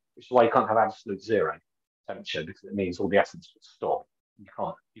time, which is why you can't have absolute zero temperature, because it means all the atoms would stop. You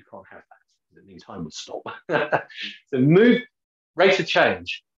can't have that. It means time would stop. So rate of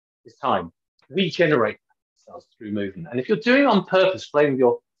change is time. We generate ourselves through movement. And if you're doing it on purpose, playing with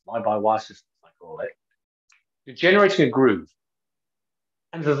your fly-by-wire system, I call it, you're generating a groove.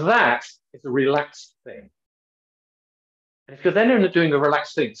 And that is a relaxed thing. And if you're then doing a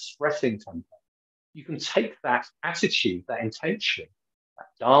relaxed thing, expressing tempo, you can take that attitude, that intention, that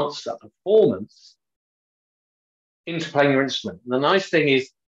dance, that performance into playing your instrument. And the nice thing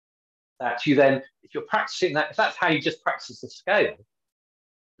is that you then, if you're practicing that, if that's how you just practice the scale,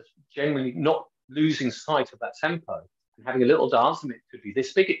 generally not losing sight of that tempo and having a little dance, and it could be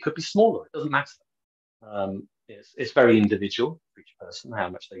this big, it could be smaller, it doesn't matter. It's very individual for each person, how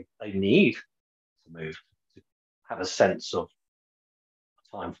much they need to move, to have a sense of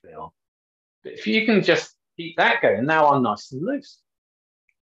time feel. But if you can just keep that going, now I'm nice and loose.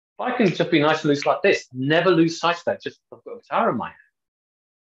 If I can just be nice and loose like this, never lose sight of that, just I've got a guitar in my hand.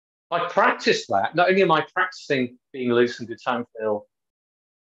 If I practice that, not only am I practicing being loose and good time feel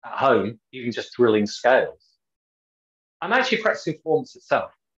at home, even just drilling scales, I'm actually practicing performance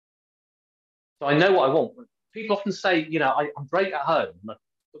itself. So I know what I want. People often say, I'm great at home, but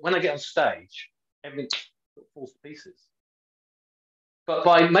when I get on stage, everything falls to pieces. But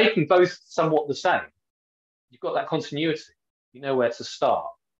by making both somewhat the same, you've got that continuity. You know where to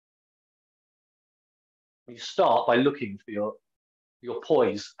start. You start by looking for your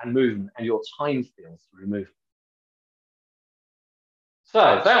poise and movement and your time feel through movement.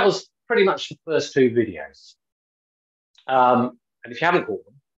 So that was pretty much the first two videos. And if you haven't caught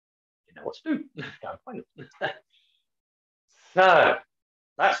them, you know what to do. Go and find them. So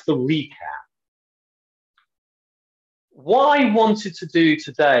that's the recap. What I wanted to do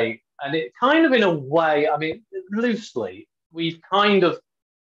today, and it kind of in a way, loosely, we've kind of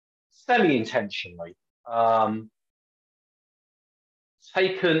semi-intentionally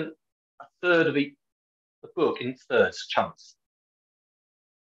taken a third of the book in thirds, chunks.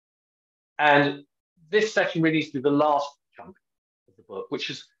 And this section really needs to be the last chunk of the book, which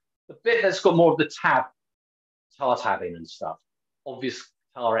is the bit that's got more of the guitar tabbing and stuff, obvious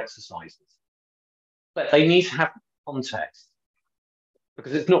guitar exercises. But they need to have context,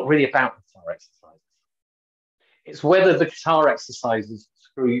 because it's not really about guitar exercises. It's whether the guitar exercises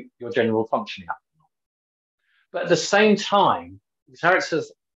screw your general functioning up or not. But at the same time, guitar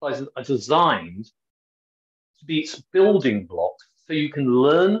exercises are designed to be its building blocks so you can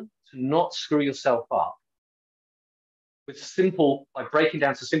learn to not screw yourself up by breaking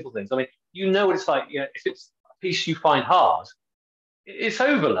down to simple things. You know what it's like, if it's a piece you find hard, it's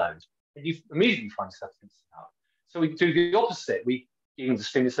overload, and you immediately find yourself tensing up. So we do the opposite. We give the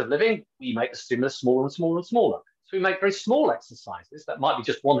stimulus of living, we make the stimulus smaller and smaller and smaller. So we make very small exercises that might be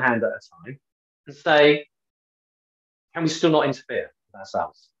just one hand at a time and say, can we still not interfere with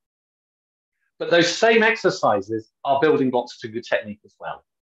ourselves? But those same exercises are building blocks to good technique as well.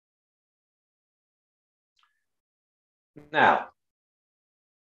 Now,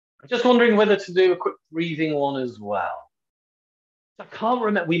 I'm just wondering whether to do a quick breathing one as well. I can't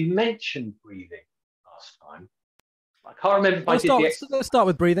remember. We mentioned breathing last time. I can't remember if I did the exercise. Let's start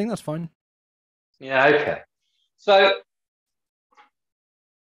with breathing. That's fine. Yeah, okay. So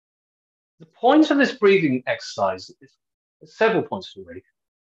the point of this breathing exercise is several points to really.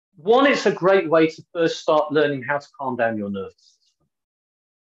 One, it's a great way to first start learning how to calm down your nervous system.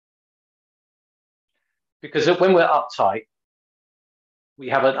 Because when we're uptight, we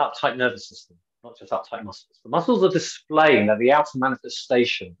have an uptight nervous system, not just uptight muscles. The muscles are displaying, they're the outer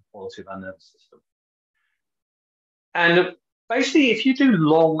manifestation of the quality of our nervous system. And basically, if you do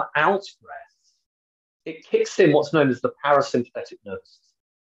long out breaths, it kicks in what's known as the parasympathetic nervous system.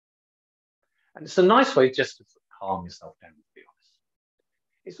 And it's a nice way just to calm yourself down, to be honest.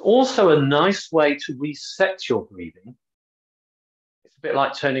 It's also a nice way to reset your breathing. It's a bit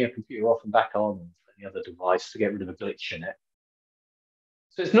like turning a computer off and back on any other device to get rid of a glitch in it.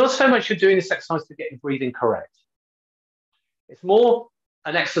 So it's not so much you're doing this exercise to get your breathing correct. It's more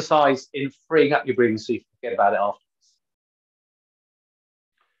an exercise in freeing up your breathing so you can forget about it afterwards.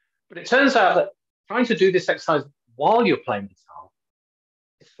 But it turns out that trying to do this exercise while you're playing guitar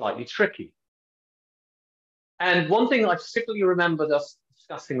is slightly tricky. And one thing I particularly remembered us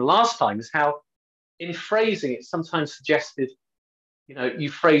discussing last time is how in phrasing it's sometimes suggested, you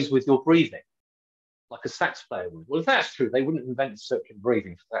phrase with your breathing, like a sax player would. Well, if that's true, they wouldn't invent circular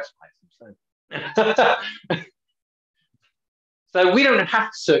breathing for sax players. So we don't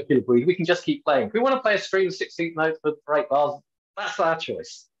have to circular breathe. We can just keep playing. If we want to play a string 16th note for 8 bars, that's our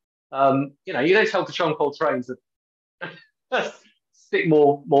choice. You don't tell John Coltrane to stick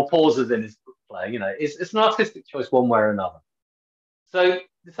more pauses in his play. It's an artistic choice one way or another. So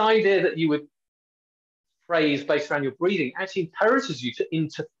this idea that you would phrase based around your breathing actually encourages you to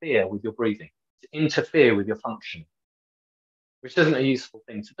interfere with your breathing, to interfere with your function, which isn't a useful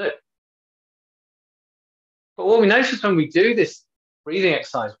thing to do. But what we notice when we do this breathing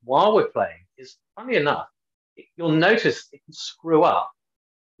exercise while we're playing is, funny enough, you'll notice it can screw up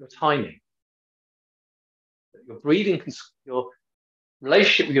your timing. Your breathing your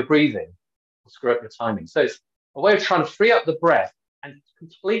relationship with your breathing will screw up your timing. So it's a way of trying to free up the breath and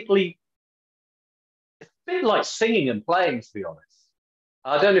completely, it's a bit like singing and playing, to be honest.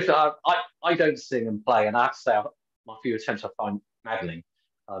 I don't know if I don't sing and play, and I have to say my few attempts I find maddening.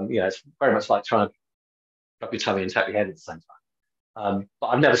 It's very much like trying to rub your tummy and tap your head at the same time. But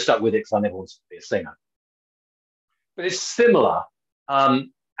I've never stuck with it because I never wanted to be a singer. But it's similar, and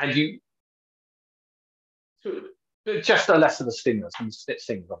you just a less of a stimulus. And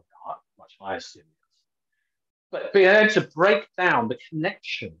singing is much higher stimulus. But being able to break down the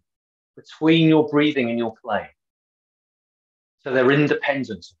connection between your breathing and your playing, so they're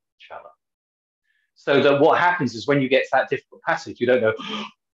independent of each other. So that what happens is when you get to that difficult passage, you don't go.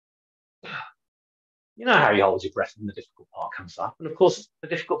 You know how you hold your breath when the difficult part comes up, and of course the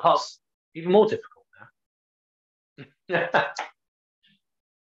difficult part's even more difficult now.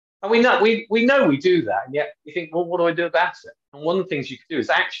 And we know we do that, and yet you think, well, what do I do about it? And one of the things you can do is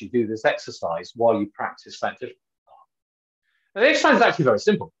actually do this exercise while you practice that difficult part. And the exercise is actually very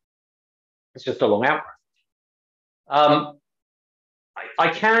simple. It's just a long out breath. I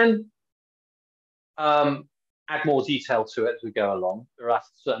can add more detail to it as we go along. There are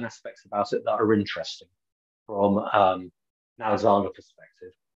certain aspects about it that are interesting from an Alexander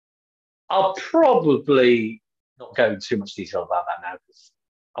perspective. I'll probably not go into too much detail about that now because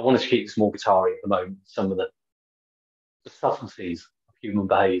I wanted to keep this more guitar-y at the moment. Some of the subtleties of human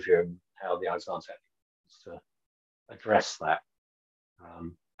behaviour and how the Alexander technique wants to address that.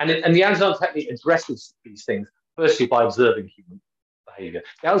 And the Alexander technique addresses these things firstly by observing human behaviour.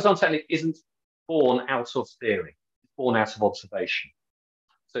 The Alexander technique isn't born out of theory; it's born out of observation.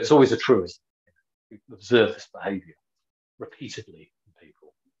 So it's always a truism. We observe this behaviour repeatedly in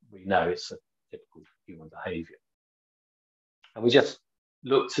people. We know it's a typical human behaviour, and we just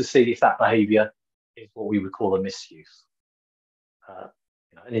look to see if that behaviour is what we would call a misuse,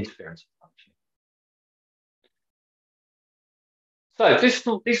 an interference of function.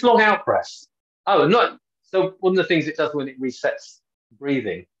 So these long out breaths. So one of the things it does when it resets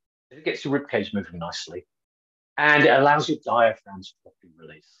breathing is it gets your ribcage moving nicely, and it allows your diaphragm to properly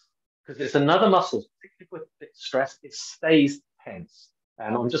release. Because it's another muscle, particularly with stress, it stays tense.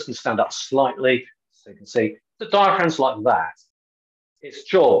 And I'm just going to stand up slightly so you can see the diaphragm's like that. Its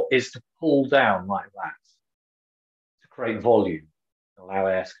job is to pull down like that to create volume, allow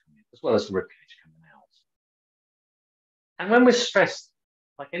air to come in, as well as the ribcage coming out. And when we're stressed,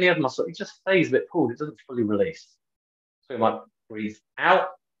 like any other muscle, it just stays a bit pulled. It doesn't fully release. So we might breathe out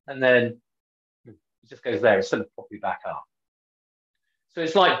and then it just goes there instead of properly back up. So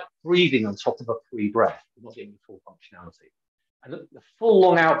it's like breathing on top of a free breath. You're not getting the full functionality. And the full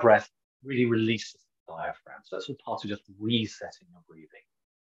long out breath really releases the diaphragm. So that's all part of just resetting your breathing.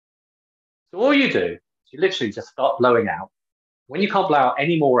 So all you do is you literally just start blowing out. When you can't blow out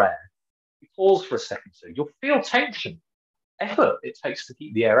any more air, you pause for a second or two. You'll feel tension, effort it takes to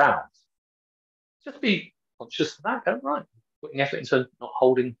keep the air out. Just be conscious of that. Go right, putting effort into not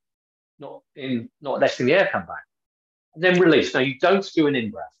holding, not letting the air come back, and then release. Now you don't do an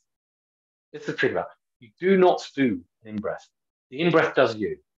in breath. This is the trick about it. You do not do an in breath. The in breath does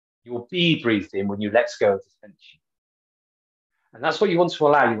you. Your be breathed in when you let go of the tension. And that's what you want to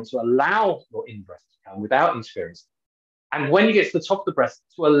allow. You want to allow your in breath to come without interference. And when you get to the top of the breath,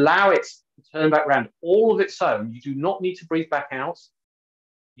 to allow it to turn back around all of its own. You do not need to breathe back out.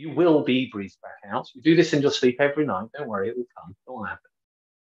 You will be breathed back out. You do this in your sleep every night. Don't worry, it will come. It will happen.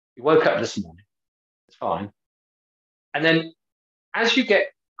 You woke up this morning. It's fine. And then as you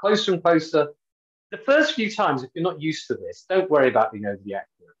get closer and closer, the first few times, if you're not used to this, don't worry about being overly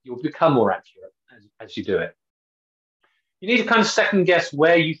accurate. You'll become more accurate as you do it. You need to kind of second guess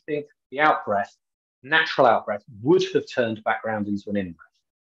where you think the out breath, natural out breath, would have turned back round into an in breath.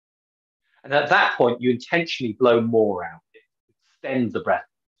 And at that point, you intentionally blow more out. Extend the breath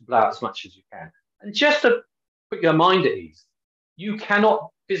to blow out as much as you can. And just to put your mind at ease, you cannot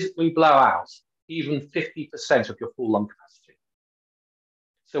physically blow out even 50% of your full lung capacity.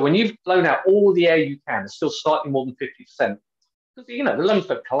 So when you've blown out all the air you can, it's still slightly more than 50%. Because, the lungs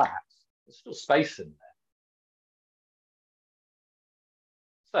don't collapse. There's still space in there.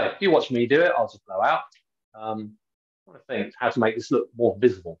 So if you watch me do it, I'll just blow out. I want to think how to make this look more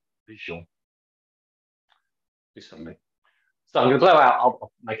visual. Do something. So I'm going to blow out.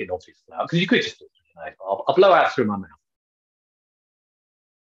 I'll make it obvious to blow out because you could just do it through your nose. I'll blow out through my mouth.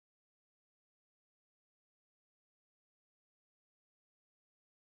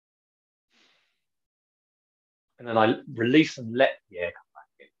 And then I release and let the air come back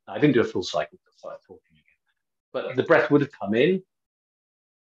in. Now, I didn't do a full cycle because I started talking again. But the breath would have come in.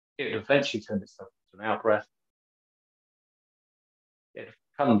 It would eventually turn itself into an out breath. It would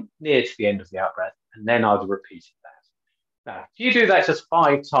come near to the end of the out breath, and then I would have repeated that. Now, if you do that just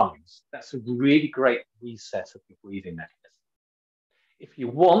 5 times, that's a really great reset of your breathing mechanism. If you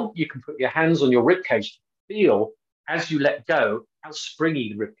want, you can put your hands on your ribcage to feel, as you let go, how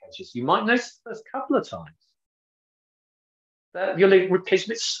springy the ribcage is. You might notice the first couple of times that your ribcage is a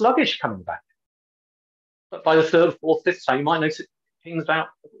bit sluggish coming back. But by the 3rd, 4th, 5th time, you might notice it pings out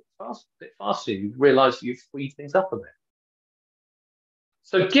a bit faster. You realise you've freed things up a bit.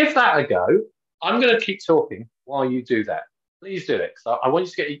 So give that a go. I'm going to keep talking while you do that. Please do it, because I want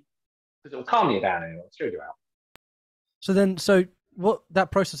you to get, because it'll calm you down and it'll chill you out. So what that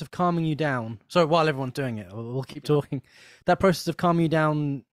process of calming you down, so while everyone's doing it, we'll keep talking, that process of calming you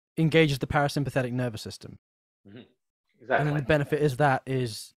down engages the parasympathetic nervous system. Mm-hmm. Exactly. And then the benefit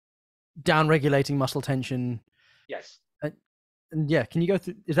is down regulating muscle tension. Yes. And yeah, can you go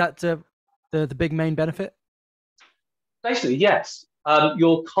through, is that the big main benefit? Basically, yes.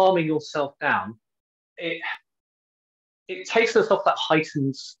 You're calming yourself down. It takes us off that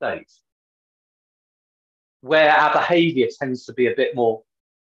heightened state where our behavior tends to be a bit more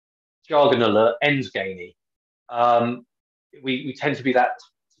jargon alert, end gamey. We tend to be that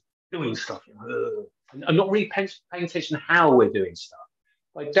doing stuff, and not really paying attention to how we're doing stuff.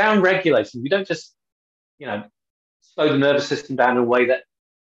 By down regulating, we don't just, slow the nervous system down in a way that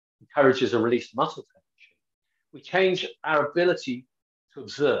encourages a release of muscle tension. We change our ability to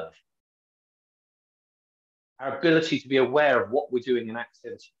observe, our ability to be aware of what we're doing in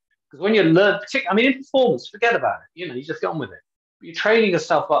activity. Because when you learn, in performance, forget about it. You just get on with it. But you're training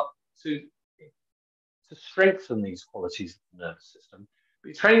yourself up to strengthen these qualities of the nervous system. But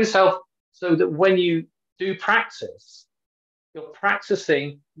you're training yourself so that when you do practice, you're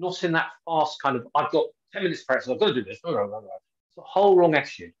practicing not in that fast kind of, I've got 10 minutes to practice, I've got to do this. It's a whole wrong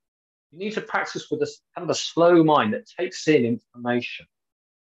attitude. You need to practice with a kind of a slow mind that takes in information,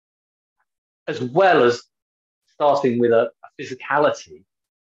 as well as starting with a physicality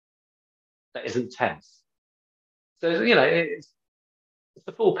that isn't tense. So, it's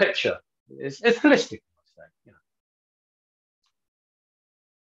the full picture. It's holistic, I say.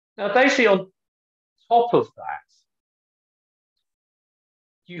 Now, basically, on top of that,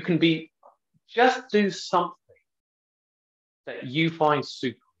 you can just do something that you find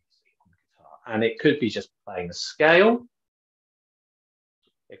super easy on the guitar. And it could be just playing a scale.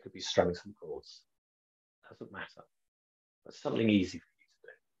 It could be strumming some chords. Doesn't matter. but something easy for you to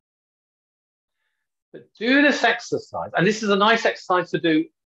do. But do this exercise, and this is a nice exercise to do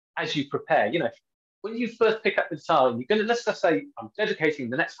as you prepare. You know, when you first pick up the guitar and you're going to, let's just say, I'm dedicating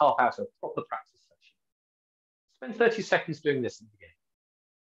the next half hour to a proper practice session. Spend 30 seconds doing this at the beginning.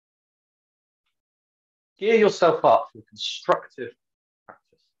 Gear yourself up for constructive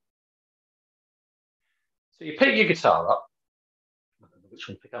practice. So you pick your guitar up. I don't know which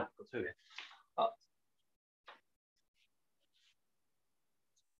one to pick up. I've got two here.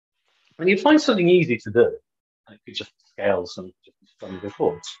 And you find something easy to do. And it could just scale some just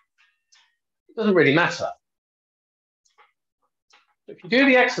chords. It doesn't really matter. But if you do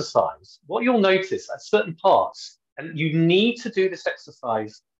the exercise, what you'll notice at certain parts, and you need to do this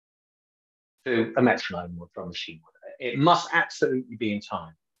exercise to a metronome or drum machine, it must absolutely be in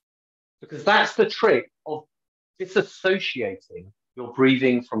time. Because that's the trick of disassociating your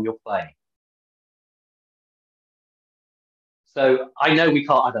breathing from your playing. So I know we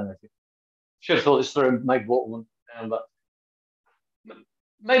can't, I don't know if you should have thought this through and maybe water one down, but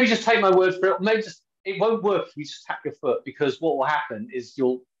maybe just take my word for it. Maybe just, it won't work if you just tap your foot, because what will happen is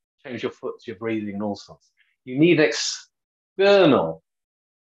you'll change your foot to your breathing and all sorts. You need external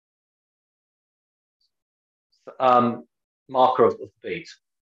marker of the beat,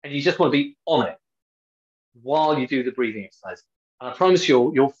 and you just want to be on it while you do the breathing exercise. And I promise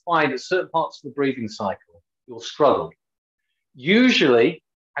you'll find at certain parts of the breathing cycle, you'll struggle. Usually,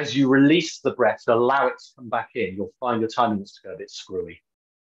 as you release the breath to allow it to come back in, you'll find your timing wants to go a bit screwy.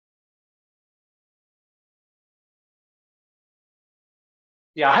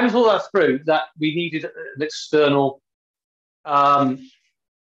 Yeah, I hadn't thought that through, that we needed an external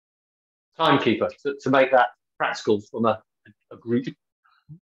timekeeper to make that practical from a group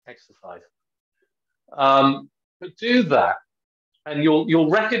exercise. But do that, and you'll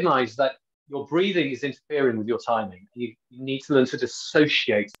recognize that your breathing is interfering with your timing. You need to learn to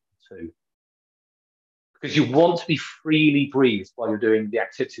dissociate the two, because you want to be freely breathed while you're doing the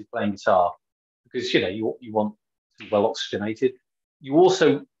activity of playing guitar, because you want to be well oxygenated. You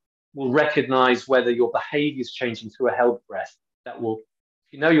also will recognize whether your behavior is changing to a held breath. That will,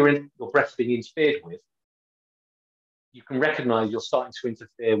 if you know your breath being interfered with, you can recognize you're starting to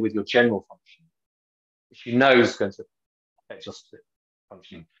interfere with your general function, which you know is going to affect your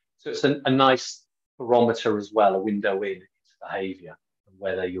functioning. So it's a nice barometer as well, a window into behavior, and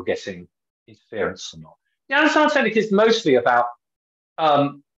whether you're getting interference or not. The understand technique is mostly about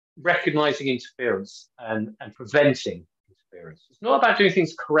recognizing interference and preventing interference. It's not about doing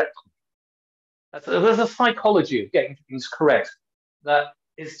things correctly. There's a psychology of getting things correct that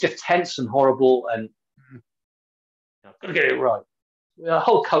is just tense and horrible, and I've got to get it right. The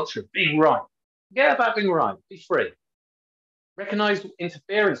whole culture of being right. Forget about being right. Be free. Recognize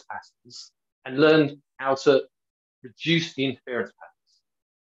interference patterns and learn how to reduce the interference patterns.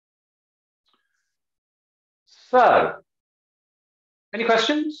 So, any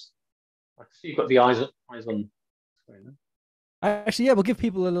questions? I see you've got the eyes on screen. Actually, yeah, we'll give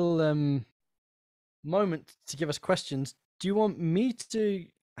people a little moment to give us questions. Do you want me to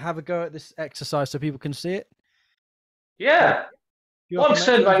have a go at this exercise so people can see it? Yeah. What I'm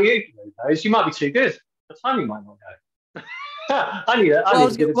concerned about you is you might be too good. The timing might not go. I need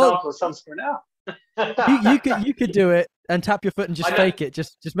to get a example of sunscreen out. you could do it and tap your foot and just fake it.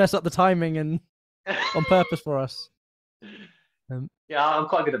 Just mess up the timing and on purpose for us. Yeah, I'm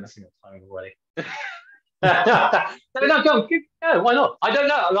quite good at messing up timing already. No, go on. No, why not? I don't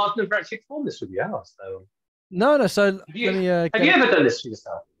know. I've never actually performed this with you, have I? So no. So have you ever done this for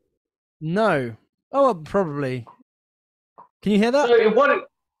yourself? No. Oh, well, probably. Can you hear that? So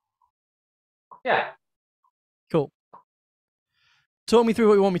yeah. Cool. Talk me through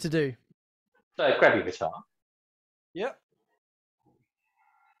what you want me to do. So grab your guitar. Yep.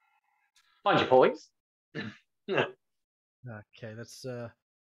 Find your poise. Okay, let's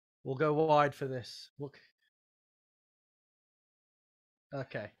we'll go wide for this. Look.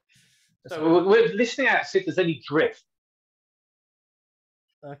 Okay. So we're listening out to see if there's any drift.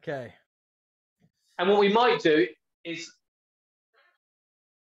 Okay. And what we might do is,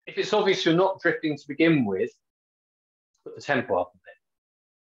 if it's obvious you're not drifting to begin with, put the tempo up a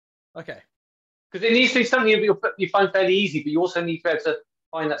bit. Okay. Because it needs to be something you find fairly easy, but you also need to be able to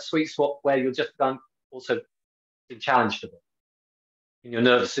find that sweet spot where you're just also been challenged a bit in your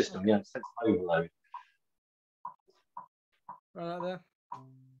nervous system, sense of overload. Right out there.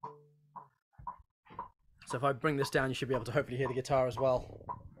 So if I bring this down, you should be able to hopefully hear the guitar as well.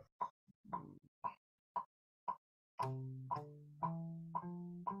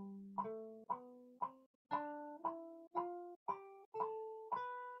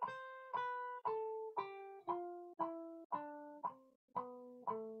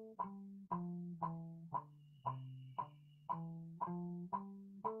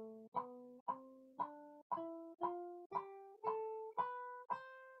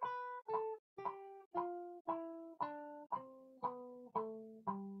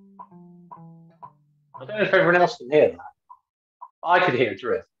 I don't know if everyone else can hear that. I could hear a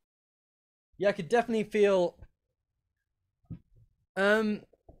drift. Yeah, I could definitely feel a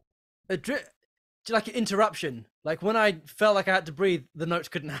drift, like an interruption. Like when I felt like I had to breathe, the notes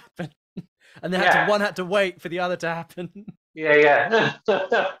couldn't happen, and one had to wait for the other to happen. Yeah.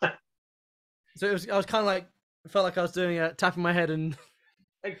 So it was. I was kind of like felt like I was doing tapping my head and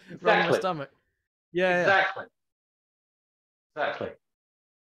rubbing my stomach. Yeah. Exactly.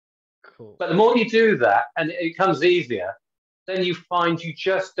 Cool. But the more you do that, and it becomes easier, then you find you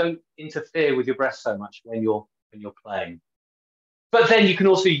just don't interfere with your breath so much when you're playing. But then you can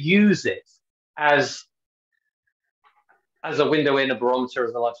also use it as a window in, a barometer,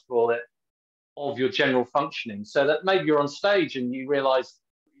 as I like to call it, of your general functioning. So that maybe you're on stage and you realise,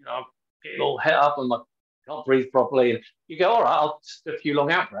 I'm getting all het up and I can't breathe properly, and you go, all right, I'll just do a few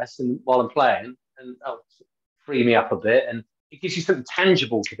long out breaths while I'm playing, and that'll free me up a bit, and it gives you something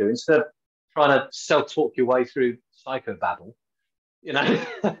tangible to do instead of trying to self-talk your way through psychobabble. Yeah.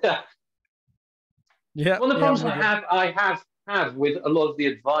 One of the problems I have with a lot of the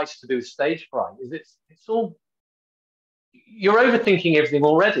advice to do with stage fright is it's all, you're overthinking everything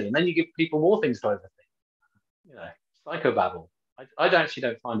already, and then you give people more things to overthink. Psychobabble. I actually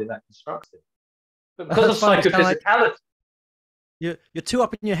don't find it that constructive. But because of psychophysicality. You're too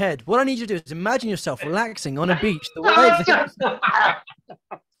up in your head. What I need you to do is imagine yourself relaxing on a beach. The waves.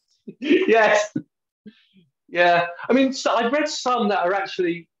 Yes. Yeah. I mean, so I've read some that are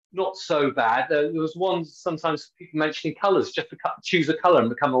actually not so bad. There was one, sometimes people mentioning colours, just to choose a colour and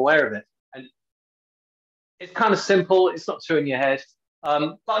become aware of it. And it's kind of simple. It's not too in your head.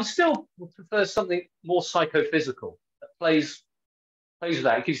 But I still would prefer something more psychophysical that plays with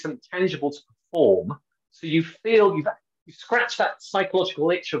that. It gives you something tangible to perform. So you feel you scratch that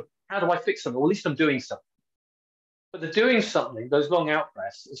psychological itch of, how do I fix something? Well, at least I'm doing something. But the doing something, those long out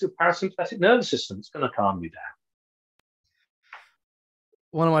breaths, is your parasympathetic nervous system. It's going to calm you down.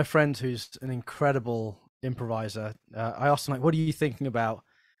 One of my friends who's an incredible improviser, I asked him, like, what are you thinking about?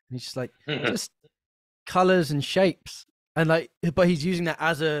 And he's just like, just colors and shapes. And but he's using that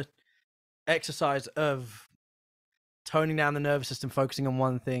as a exercise of toning down the nervous system, focusing on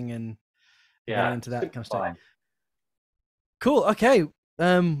one thing and getting into that kind of stuff. Cool. Okay.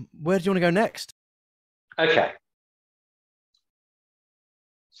 Where do you want to go next? Okay.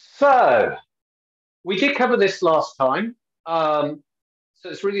 So we did cover this last time. So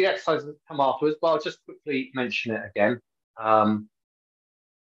it's really exercises that come afterwards, but I'll just quickly mention it again.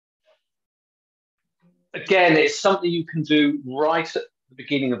 Again, it's something you can do right at the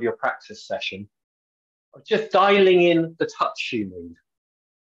beginning of your practice session. Just dialing in the touch you need.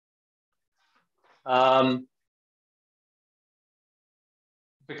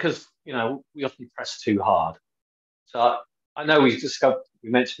 Because, we often press too hard. So I know we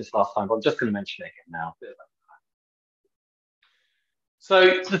mentioned this last time, but I'm just going to mention it again now.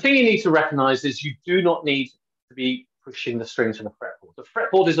 So the thing you need to recognize is you do not need to be pushing the string to the fretboard. The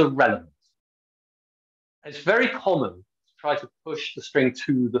fretboard is irrelevant. It's very common to try to push the string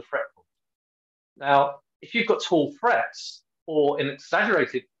to the fretboard. Now, if you've got tall frets, or in an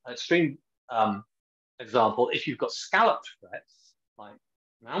exaggerated extreme example, if you've got scalloped frets, like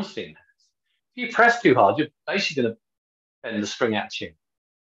mountain has, if you press too hard, you're basically going to bend the string at you.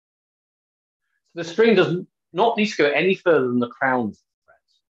 So the string does not need to go any further than the crown of the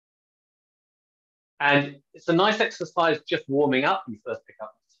fret. And it's a nice exercise just warming up. You first pick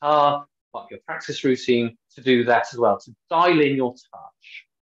up the guitar, part of your practice routine, to do that as well, to dial in your touch.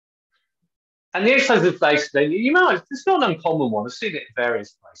 And the exercise is basically, it's not an uncommon one. I've seen it in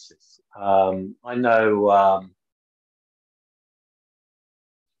various places. I know,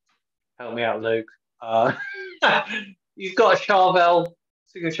 help me out, Luke. He's got a Charvel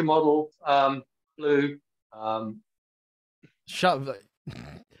signature model, blue.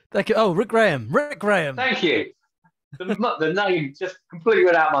 Rick Graham. Rick Graham. Thank you. The name just completely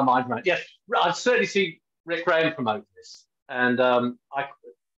went out of my mind, right? Yes, I've certainly seen Rick Graham promote this, and I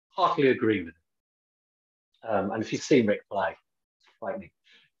heartily agree with it. And if you've seen Rick play, like me,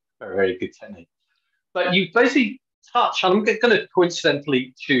 very, very good technique. But you basically touch, I'm going to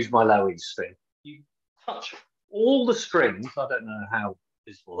coincidentally choose my low E string. You touch all the strings, I don't know how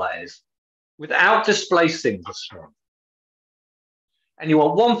visible that is, without displacing the string. And you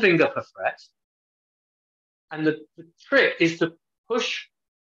want one finger per fret. And the trick is to push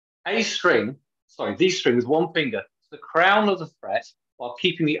these strings with one finger to the crown of the fret while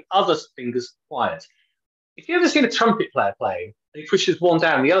keeping the other fingers quiet. If you've ever seen a trumpet player playing, and he pushes one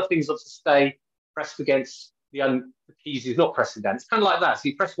down, the other fingers have to stay pressed against the keys he's not pressing down. It's kind of like that. So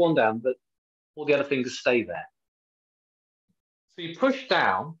you press one down, but all the other fingers stay there. So you push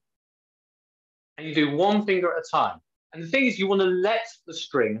down, and you do one finger at a time. And the thing is, you want to let the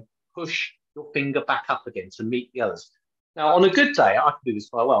string push your finger back up again to meet the others. Now, on a good day, I can do this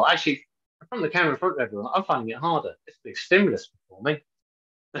quite well. Actually, in front of the camera, in front of everyone, I'm finding it harder. It's a big stimulus for me.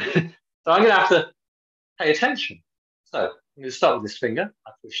 So I'm going to have to pay attention. So I'm going to start with this finger.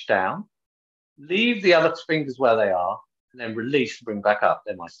 I push down, leave the other fingers where they are, and then release and bring back up.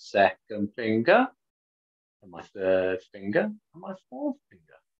 Then my second finger, and my third finger, and my fourth finger.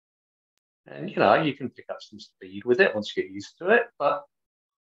 And, you can pick up some speed with it once you get used to it, but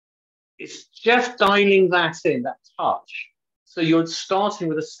it's just dialing that in, that touch. So you're starting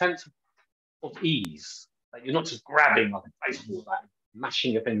with a sense of ease. Like you're not just grabbing like a baseball bat,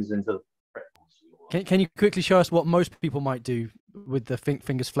 mashing your fingers into the fretboards. Can you quickly show us what most people might do with the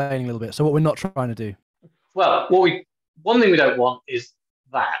fingers flailing a little bit? So what we're not trying to do. Well, one thing we don't want is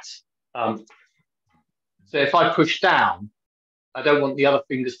that. So if I push down, I don't want the other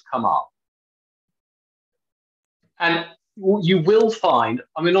fingers to come up. And you will find,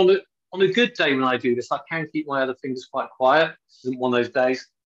 I mean, on a good day when I do this, I can keep my other fingers quite quiet. This isn't one of those days.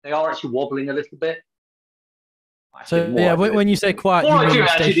 They are actually wobbling a little bit. Actually, so yeah, when you say quiet, you mean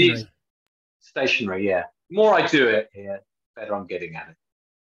stationary. Stationary, yeah. The more I do it here, the better I'm getting at it.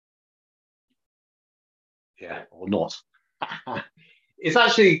 Yeah, or not. It's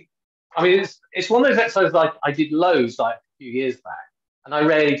actually, I mean, it's one of those exercises I did loads like a few years back, and I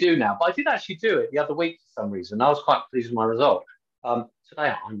rarely do now. But I did actually do it the other week for some reason. I was quite pleased with my result.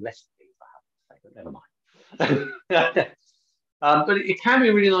 Today I'm less pleased, I have to say, but never mind. But it can be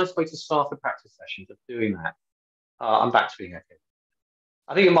a really nice way to start a practice session of doing that. I'm back to being okay.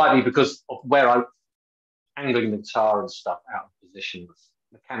 I think it might be because of where I'm angling the guitar and stuff out of position that's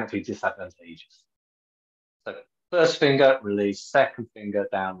mechanically disadvantageous. So first finger, release, second finger,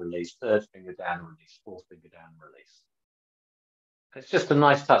 down, release, third finger, down, release, fourth finger, down, release. It's just a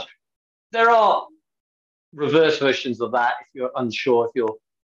nice touch. There are reverse versions of that if you're unsure, if you're,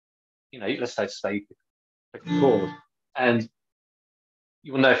 let's say pick a chord, and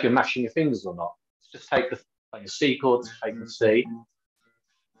you will know if you're mashing your fingers or not. Just take your C chord, take the C.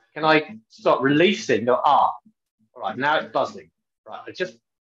 Can I start releasing? Go, all right, now it's buzzing. Right,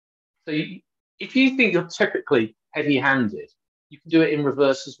 if you think you're typically heavy-handed, you can do it in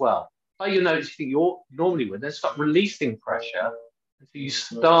reverse as well. Play your notes you think you're normally with, then start releasing pressure until you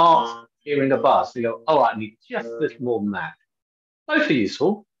start hearing a buzz. So you go, all right, I need just a little more than that. Both are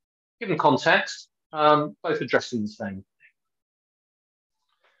useful, given context, both addressing the same thing.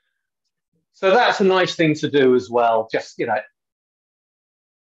 So that's a nice thing to do as well. Just,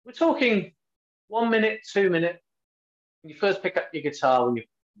 we're talking 1 minute, 2 minutes. When you first pick up your guitar, when you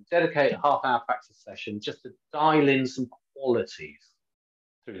dedicate a half-hour practice session, just to dial in some qualities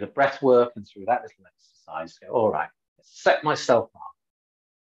through the breath work and through that little exercise. Go, all right, let's set myself up.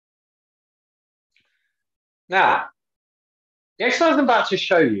 Now, the exercise I'm about to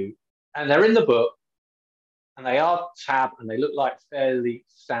show you, and they're in the book, and they are tab, and they look like fairly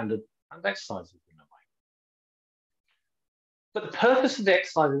standard exercises in a way. But the purpose of the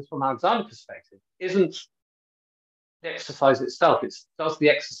exercises from Alexander's perspective isn't the exercise itself. It's does the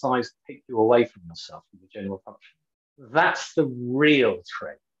exercise take you away from yourself, from the general function? That's the real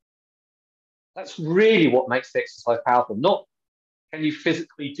trick. That's really what makes the exercise powerful. Not can you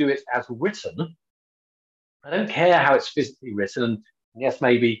physically do it as written. I don't care how it's physically written. And yes,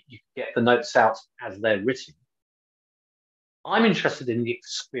 maybe you can get the notes out as they're written. I'm interested in the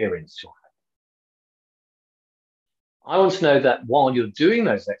experience you're having. I want to know that while you're doing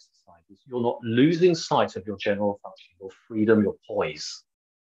those exercises, you're not losing sight of your general function, your freedom, your poise.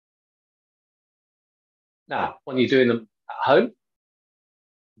 Now, when you're doing them at home,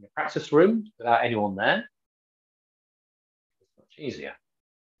 in your practice room, without anyone there, it's much easier.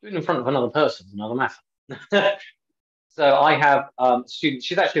 Doing in front of another person is another matter. So I have a student,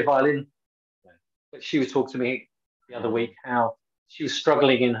 she's actually a violin, but she was talking to me the other week how she was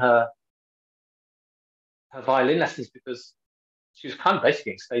struggling in her violin lessons because she was kind of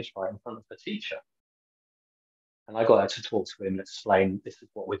basically getting stage fright in front of her teacher. And I got her to talk to him and explain this is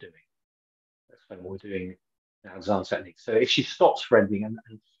what we're doing. Explain what we're doing in Alexander's technique. So if she stops rending and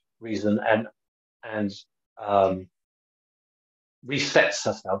reason and resets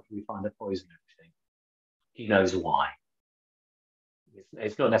herself, we find her poise and everything, he knows why.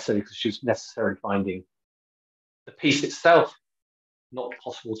 It's not necessarily because she's necessarily finding the piece itself not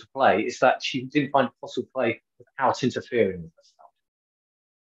possible to play. It's that she didn't find it possible to play without interfering with herself.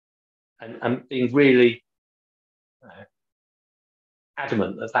 And being really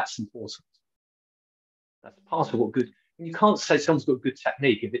adamant that that's important. That's part of what good. And you can't say someone's got good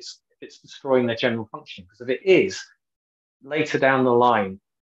technique if it's destroying their general function, because if it is, later down the line,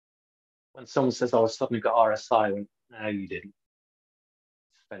 when someone says, "Oh, I suddenly got RSI," I went, "No, you didn't.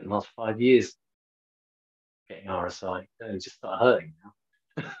 Spent the last 5 years getting RSI. It just started hurting now."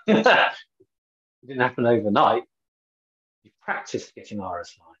 It didn't happen overnight. You practiced getting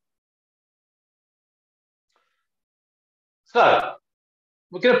RSI. So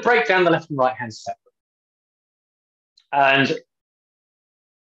we're going to break down the left and right hand separate. And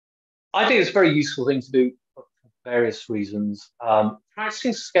I think it's a very useful thing to do for various reasons.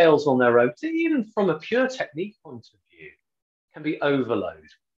 Practicing scales on their own, even from a pure technique point of view, can be overload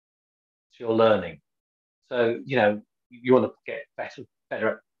to your learning. So, you want to get better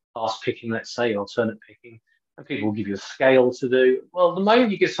at pass picking, let's say, alternate picking, and people will give you a scale to do. Well, the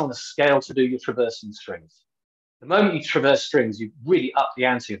moment you give someone a scale to do, you're traversing strings. The moment you traverse strings, you really up the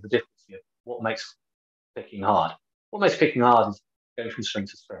ante of the difficulty of what makes picking hard. What makes picking hard is going from string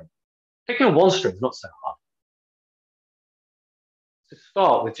to string. Picking on one string is not so hard. To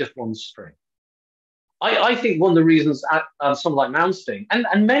start with just one string. I think one of the reasons someone like Malmsteen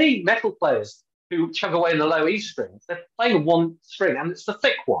and many metal players who chug away in the low E strings, they're playing one string and it's the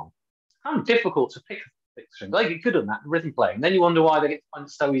thick one. It's kind of difficult to pick a thick string. They get good at that, rhythm playing. Then you wonder why they get to find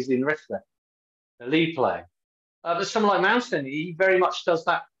it so easily in the rest of their lead playing. But someone like Malmsteen, he very much does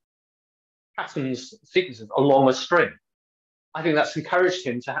that patterns, sequences along a string. I think that's encouraged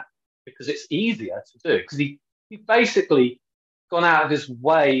him to because it's easier to do, because he basically gone out of his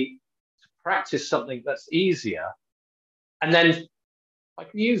way to practice something that's easier, and then I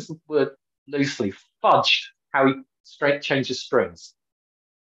can use the word loosely, fudged how he changes strings,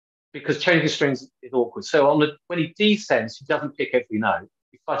 because changing strings is awkward. So when he descends, he doesn't pick every note,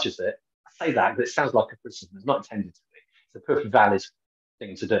 he fudges it. I say that, but it sounds like a criticism. It's not intended to be. It's a perfectly valid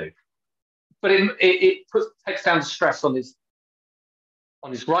thing to do. But it takes down the stress on his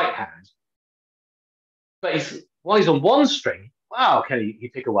right hand. But while he's on one string, wow, can he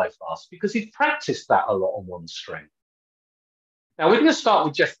pick away fast? Because he's practiced that a lot on one string. Now, we're going to start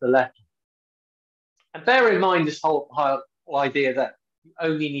with just the left. And bear in mind this whole idea that you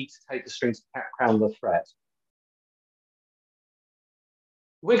only need to take the string to crown the fret.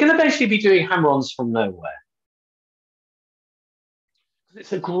 We're going to basically be doing hammer-ons from nowhere.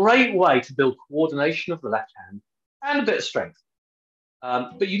 It's a great way to build coordination of the left hand and a bit of strength.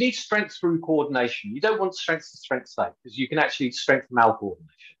 But you need strength through coordination. You don't want strength for strength's sake, because you can actually strengthen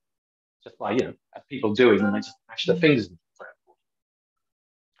malcoordination just by, as people doing when they just mash their fingers into the fretboard.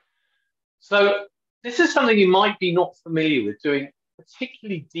 So this is something you might be not familiar with doing,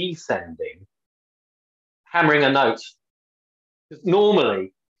 particularly descending, hammering a note. Because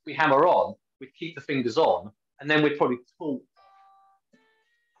normally we hammer on, we keep the fingers on, and then we'd probably pull.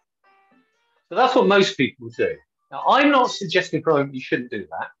 So that's what most people do. Now, I'm not suggesting for a moment you shouldn't do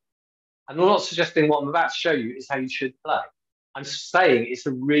that. I'm not suggesting what I'm about to show you is how you should play. I'm saying it's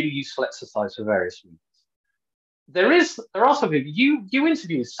a really useful exercise for various reasons. There are some people, you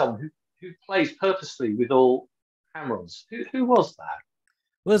interviewed someone who plays purposely with all hammer-ons. Who was that?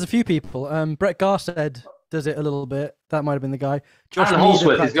 Well, there's a few people. Brett Garsted does it a little bit. That might have been the guy. Josh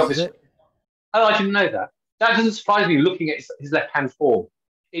Holsworth has got this. Oh, I didn't know that. That doesn't surprise me looking at his left-hand form.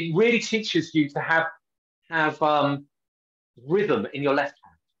 It really teaches you to have rhythm in your left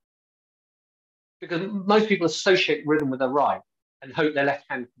hand, because most people associate rhythm with their right and hope their left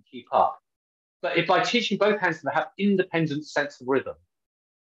hand can keep up. But if by teaching both hands to have independent sense of rhythm,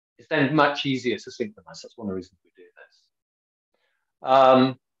 it's then much easier to synchronize. That's one of the reasons we do this.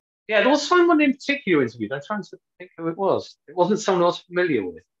 There was someone in particular interviewed. I'm trying to think who it was. It wasn't someone I was familiar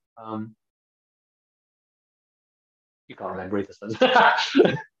with. You can't remember either.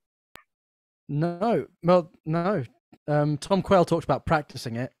 No. Well, no. Tom Quayle talked about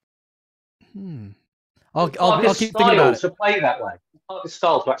practicing it. I'll keep thinking about it. To play that way. It's part of the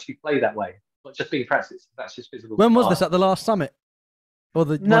style to actually play that way, not just being practiced. That's just physical. When was this? At the last summit? Or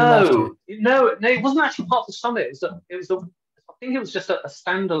the no, it wasn't actually part of the summit. I think it was just a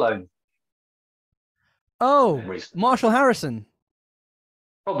standalone. Oh, Marshall Harrison.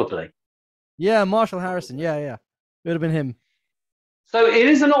 Probably. Yeah, Marshall Harrison. Yeah. It would have been him. So it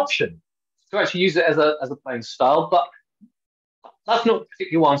is an option to actually use it as a playing style, but that's not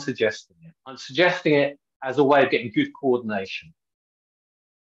particularly what I'm suggesting it. I'm suggesting it as a way of getting good coordination.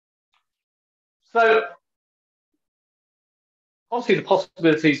 So obviously the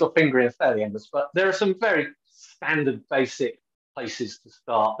possibilities of fingering are fairly endless, but there are some very standard basic places to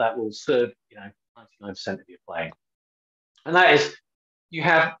start that will serve 99% of your playing. And that is, you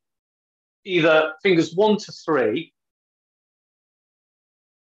have either fingers 1 to 3,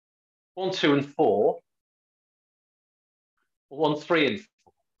 1, 2, and 4, or 1, 3, and 4.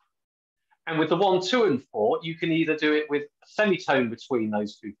 And with the 1, 2, and 4, you can either do it with a semitone between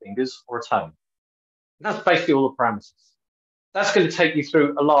those two fingers or a tone. And that's basically all the parameters. That's going to take you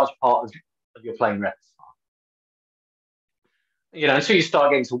through a large part of your playing repertoire. Until you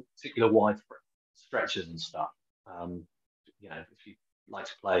start getting to particular wide stretches and stuff. If you like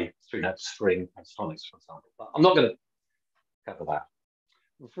to play 3-note string pentatonics, for example. But I'm not going to cover that.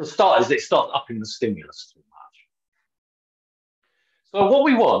 For starters, it starts upping the stimulus too much. So what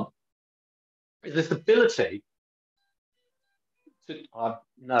we want is this ability to.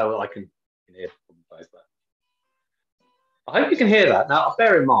 No, I can hear both that. I hope you can hear that. Now,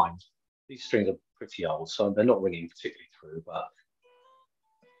 bear in mind, these strings are pretty old, so they're not ringing particularly through. But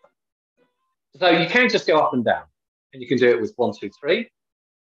so you can just go up and down, and you can do it with 1, 2, 3.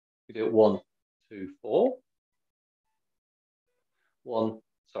 You do it 1, 2, 4.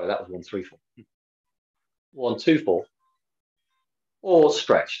 Sorry, that was 1, 3, 4. 1, 2, 4. Or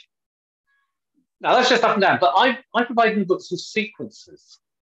stretch. Now that's just up and down, but I provided books some sequences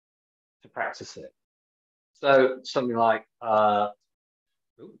to practice it. So something like and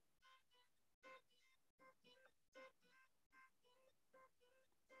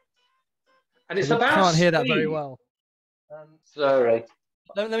it's I about. Can't hear that very well. Sorry.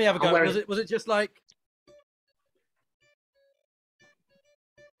 Let me have a go. Was it just like?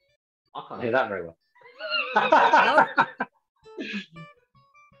 I can't hear that very well.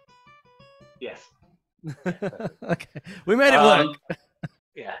 Yes. Okay, we made it work.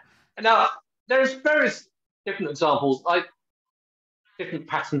 Yeah. Now there's various different examples, like different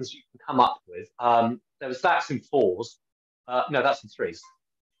patterns you can come up with. There was that's in 4s. No, that's in 3s.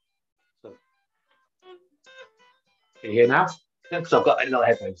 So, can you hear now? Because I've got another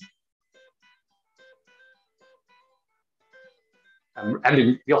headphones. And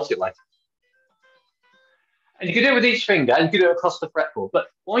in the opposite way. And you can do it with each finger, and you can do it across the fretboard. But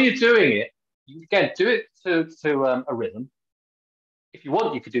while you're doing it, you again do it to a rhythm. If you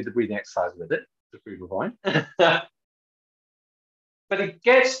want, you could do the breathing exercise with it, the breathing fine. But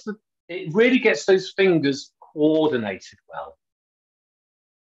it really gets those fingers coordinated well.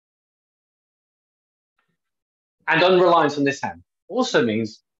 And unreliant on this hand also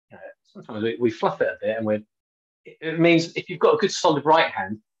means sometimes we fluff it a bit, and it means if you've got a good solid right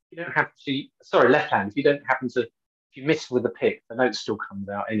hand, you don't have to. Sorry, left hand. If you miss with the pick, the note still comes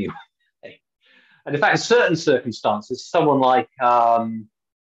out anyway. And in fact, in certain circumstances, someone like Tony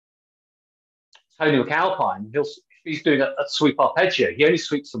McAlpine, if he's doing a sweep arpeggio, he only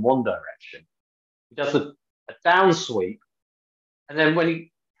sweeps in one direction. He does a down sweep, and then when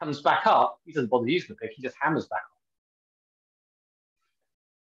he comes back up, he doesn't bother using the pick, he just hammers back up.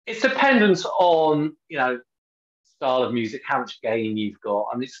 It's dependent on, style of music, how much gain you've got.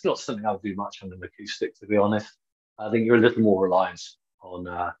 I mean, it's not something I would do much on an acoustic, to be honest. I think you're a little more reliant on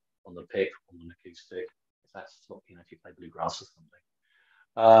the pick, on an acoustic, if that's if you play bluegrass or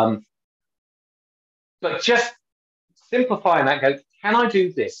something. But just simplifying that, go, can I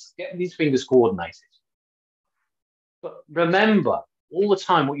do this? Get these fingers coordinated. But remember, all the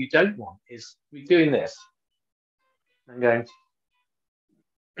time, what you don't want is we're doing this and going.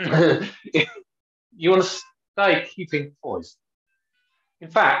 You want to stay keeping poised. In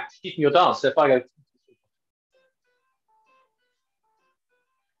fact, keeping your dance. So if I go,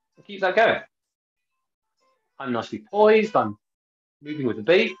 keep that going. I'm nicely poised. I'm moving with the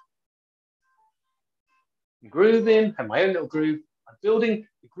beat. I'm grooving. Have my own little groove. I'm building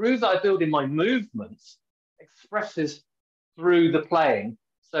the groove that I build in my movements expresses through the playing.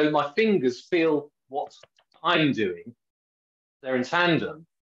 So my fingers feel what I'm doing. They're in tandem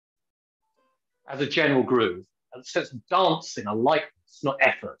as a general groove. A sense of dancing, a likeness, not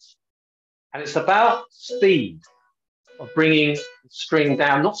effort. And it's about speed of bringing the string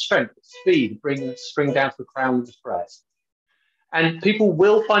down, not strength, but speed, bringing the string down to the crown of the fret. And people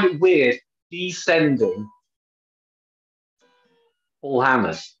will find it weird descending all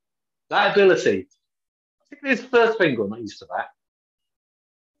hammers. That ability, particularly his first finger, I'm not used to that.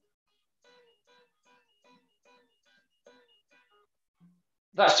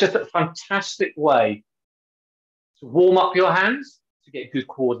 That's just a fantastic way to warm up your hands, to get good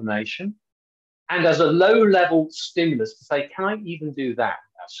coordination, and as a low-level stimulus to say, can I even do that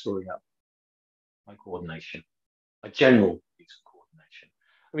without screwing up my coordination, my general use of coordination?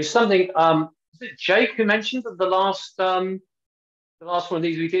 I mean, something, was it Jake who mentioned that the last one of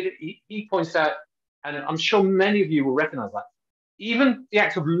these we did, he points out, and I'm sure many of you will recognize that, even the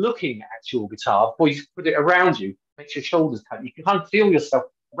act of looking at your guitar before you put it around you makes your shoulders tight. You can kind of feel yourself,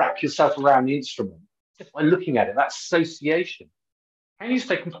 wrap yourself around the instrument just by looking at it. That association. Can you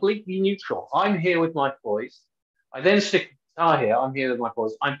stay completely neutral? I'm here with my poise. I then stick the guitar here. I'm here with my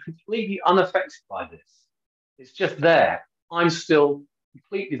voice. I'm completely unaffected by this. It's just there. I'm still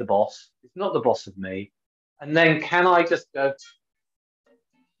completely the boss. It's not the boss of me. And then can I just go?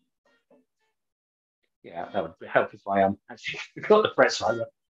 Yeah, that would help if I actually got the frets right,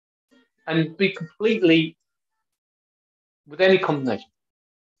 and be completely with any combination.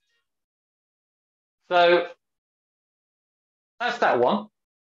 So that's that one.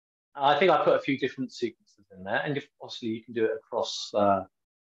 I think I put a few different sequences in there, and obviously you can do it across the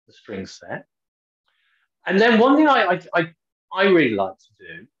string set. And then one thing I really like to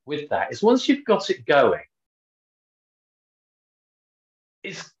do with that is once you've got it going,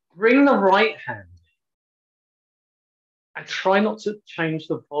 is bring the right hand in and try not to change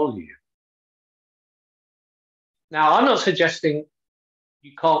the volume. Now, I'm not suggesting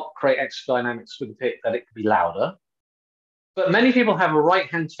you can't create extra dynamics with the pick that it could be louder, but many people have a right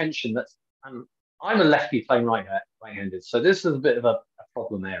hand tension that's. I'm a lefty playing right-handed, so this is a bit of a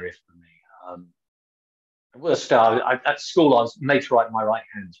problem area for me. Worst start, at school, I was made to write my right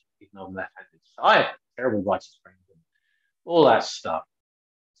hand, even though I'm left-handed. So I have terrible writer's brain, all that stuff.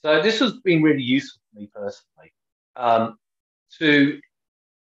 So this has been really useful for me personally, to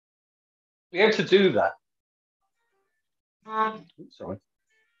be able to do that. Oops, sorry.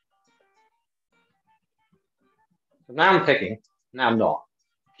 So now I'm picking, now I'm not.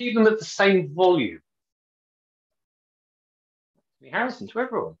 Keep them at the same volume. Harrison, to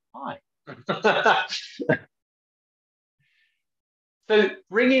everyone, hi. So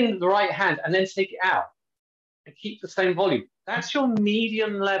bring in the right hand and then take it out and keep the same volume. That's your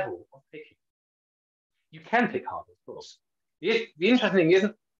medium level of picking. You can pick harder, of course. The interesting thing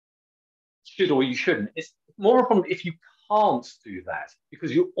isn't should or you shouldn't. It's more of a problem if you can't do that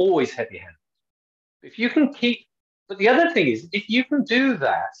because you're always heavy-handed. If you can keep, but the other thing is, if you can do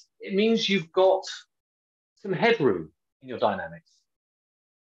that, it means you've got some headroom in your dynamics.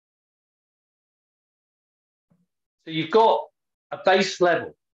 So you've got a base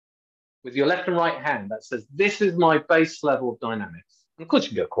level with your left and right hand that says, this is my base level of dynamics. And of course, you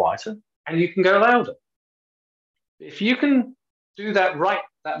can go quieter and you can go louder. If you can do that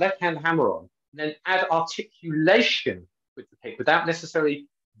left hand hammer on, and then add articulation with the pick without necessarily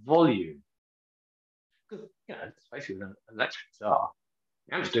volume. Because, it's basically an electric guitar.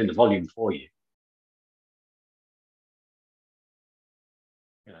 I'm just doing the volume for you.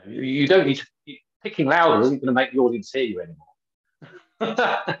 You don't need to. Picking louder isn't going to make the audience hear you anymore.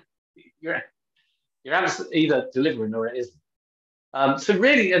 you're either delivering or it isn't. So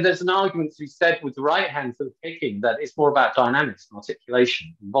really, there's an argument to be said with the right hand for the picking that it's more about dynamics and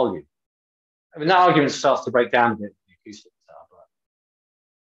articulation and volume. I mean, that argument starts to break down a bit with the acoustic guitar,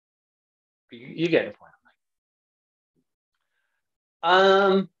 but you get the point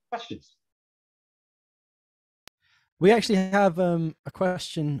I'm making. Questions? We actually have a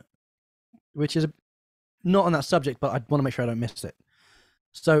question which is not on that subject, but I want to make sure I don't miss it.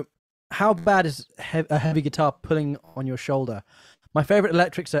 So, how bad is a heavy guitar pulling on your shoulder? My favorite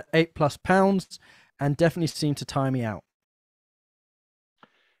electrics are 8+ pounds and definitely seem to tire me out.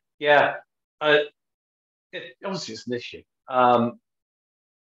 Yeah, obviously it's an issue. 8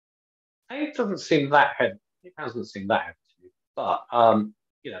 doesn't seem that heavy. 8 pounds doesn't seem that heavy to you, but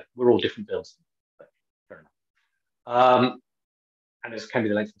we're all different builds. Fair enough. And it can be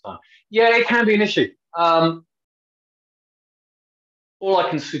the length of time. Yeah, it can be an issue. All I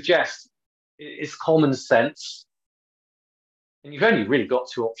can suggest is common sense. And you've only really got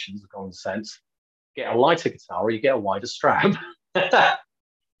two options of common sense. Get a lighter guitar or you get a wider strap. And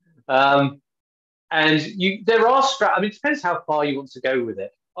there are straps. I mean, it depends how far you want to go with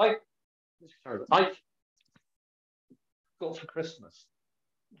it. I got for Christmas.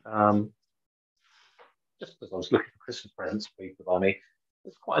 Just because I was looking for Christmas presents for people by me,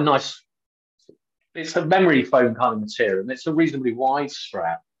 it's quite a nice. It's a memory foam kind of material, and it's a reasonably wide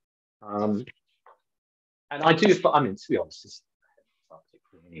strap. And I do, but I mean, to be honest, it's not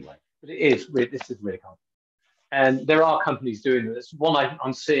particularly anyway. But it is. This is really comfortable. And there are companies doing this. One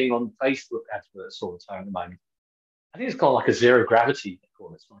I'm seeing on Facebook adverts all the time at the moment. I think it's called like a zero gravity. They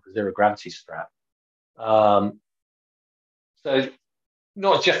call it. It's like a zero gravity strap. So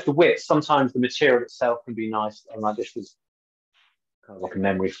not just the width. Sometimes the material itself can be nice. And like this was kind of like a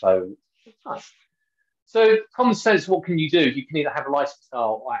memory foam. It's nice. So common sense, what can you do? You can either have a lighter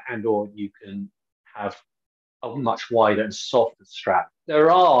guitar and or you can have a much wider and softer strap. There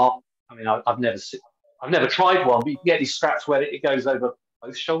are, I mean, I've never tried one, but you can get these straps where it goes over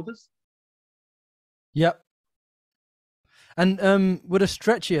both shoulders. Yep. And would a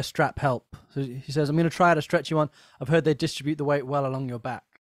stretchier strap help? So he says, I'm going to try out a stretchy one. I've heard they distribute the weight well along your back.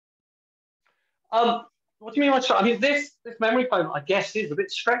 What do you mean? I mean, this memory foam, I guess, is a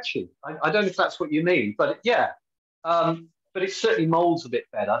bit stretchy. I don't know if that's what you mean, but yeah. But it certainly molds a bit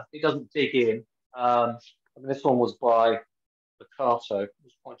better. It doesn't dig in. I mean, this one was by Picasso. It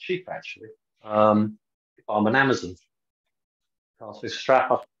was quite cheap actually. I'm on Amazon. Picasso strap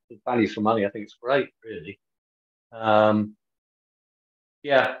up, value for money. I think it's great, really. Um,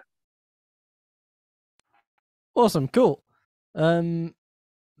 yeah. Awesome, cool.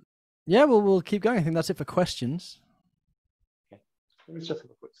 Yeah, we'll keep going. I think that's it for questions. Okay. Let me just have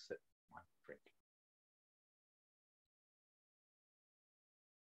a quick sip.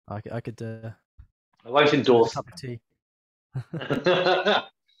 I could. I won't endorse. A cup of tea.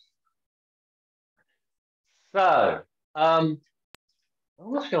 So, I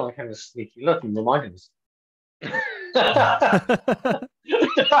almost feel like having a sneaky look and reminding us.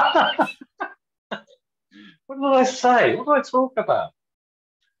 What did I say? What did I talk about?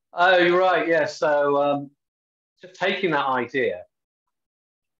 Oh, you're right. Yeah. So, just taking that idea,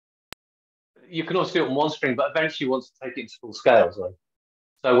 you can also do it on one string, but eventually you want to take it to full scale.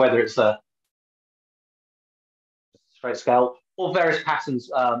 So whether it's a straight scale or various patterns,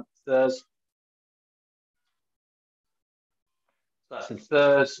 thirds, so that's in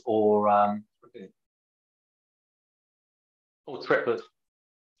thirds or triplets,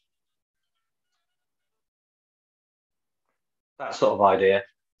 that sort of idea.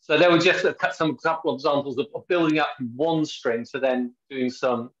 So there were just some couple of examples of building up from one string to then doing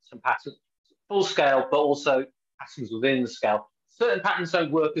some patterns, full scale, but also patterns within the scale. Certain patterns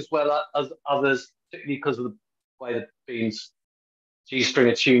don't work as well as others, particularly because of the way the beans G string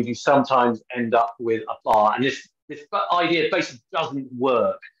are tuned. You sometimes end up with a bar, and this idea basically doesn't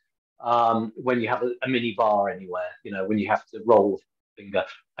work when you have a mini bar anywhere. You know, when you have to roll the finger.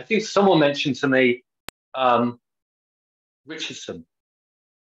 I think someone mentioned to me Richardson.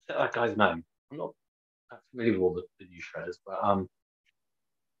 Is that guy's name? I'm not familiar with all the new shredders, but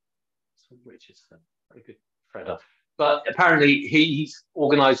Richardson, very good shredder. But apparently he's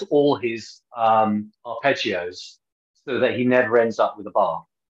organised all his arpeggios so that he never ends up with a bar.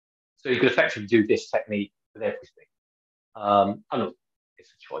 So you could effectively do this technique with everything. I know it's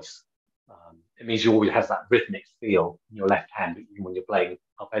a choice. It means you always have that rhythmic feel in your left hand when you're playing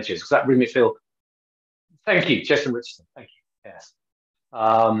arpeggios, because that rhythmic feel. Thank you, Jason Richardson. Thank you. Yes.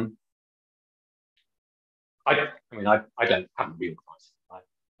 I mean, I haven't realised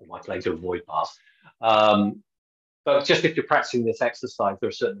all my playing to avoid bars. But just if you're practicing this exercise, there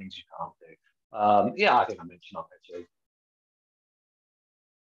are certain things you can't do. Yeah, I think I mentioned arpeggio.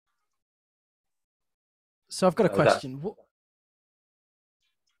 So I've got a question.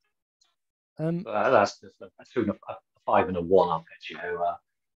 That's just a 5 and a 1 arpeggio.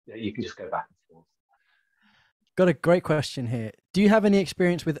 You can just go back and forth. Got a great question here. Do you have any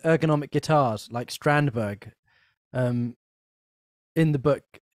experience with ergonomic guitars like Strandberg? In the book,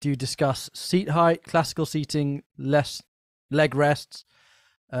 do you discuss seat height, classical seating, less leg rests?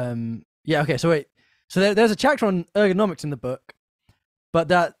 Yeah, okay. So wait. So there's a chapter on ergonomics in the book, but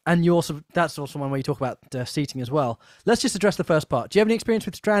that's also one where you talk about seating as well. Let's just address the first part. Do you have any experience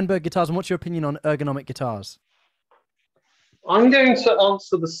with Strandberg guitars, and what's your opinion on ergonomic guitars? I'm going to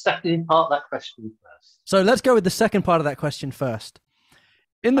answer the second part of that question first. So let's go with the second part of that question first.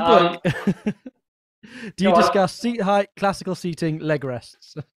 In the book, do you discuss seat height, classical seating, leg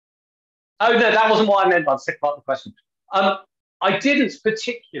rests? Oh, no, that wasn't what I meant by the second part of the question. I didn't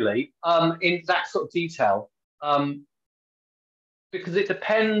particularly in that sort of detail because it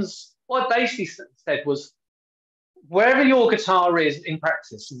depends. What I basically said was wherever your guitar is in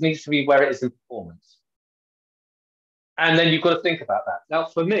practice, it needs to be where it is in performance. And then you've got to think about that. Now,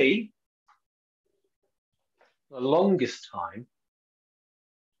 for me, the longest time,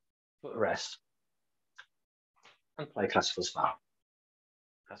 put the rest and play classical style.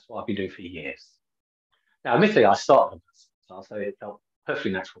 That's what I've been doing for years. Now, admittedly, I started on classical style, so it felt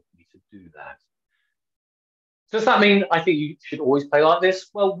perfectly natural for me to do that. Does that mean I think you should always play like this?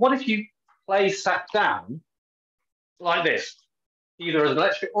 Well, what if you play sat down like this, either as an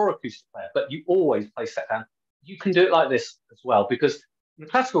electric or acoustic player, but you always play sat down? You can do it like this as well, because in the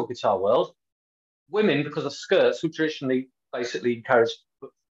classical guitar world, women, because of skirts, who traditionally basically encourage to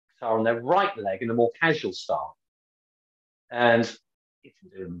put guitar on their right leg in a more casual style. And you can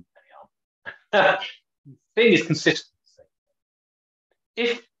do them any arm. The thing is consistency.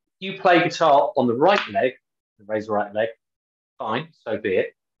 If you play guitar on the right leg, raise the right leg, fine, so be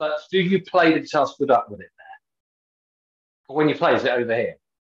it. But do you play the guitar stood up with it there? Or when you play, is it over here?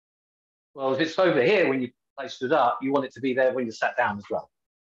 Well, if it's over here when you play stood up, you want it to be there when you sat down as well.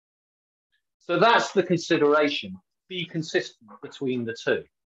 So that's the consideration. Be consistent between the two.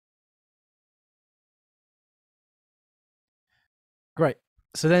 Great.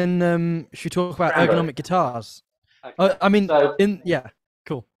 So then, should we talk about Stramberg. ergonomic guitars? Okay. I mean, yeah,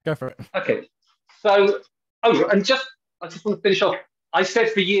 cool. Go for it. Okay. So, and I just want to finish off. I said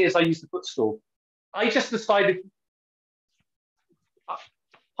for years I used the footstool. I just decided,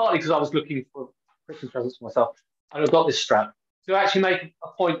 partly because I was looking for Christmas presents for myself, and I've got this strap, to actually make a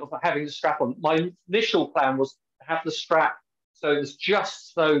point of having the strap on. My initial plan was to have the strap so it's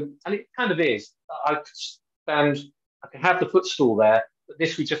just so, and it kind of is. I can have the footstool there, but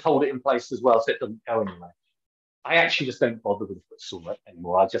this would just hold it in place as well so it doesn't go anywhere. I actually just don't bother with the footstool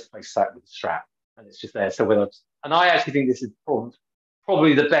anymore. I just place that with the strap and it's just there. So and I actually think this is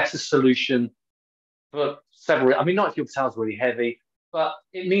probably the better solution for several. I mean, not if your guitar's really heavy, but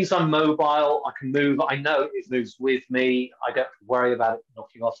it means I'm mobile. I can move. I know it moves with me. I don't have to worry about it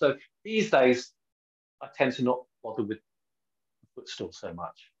knocking off. So these days, I tend to not bother with the footstool so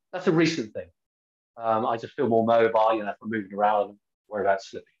much. That's a recent thing. I just feel more mobile. If I'm moving around, I don't worry about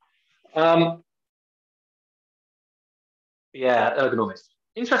slipping. Yeah, ergonomics.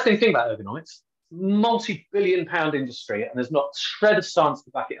 Interesting thing about ergonomics, multi-billion-pound industry, and there's not a shred of science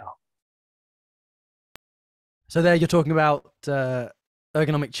to back it up. So there you're talking about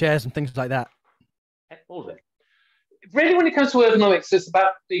ergonomic chairs and things like that. All of it. Really, when it comes to ergonomics, it's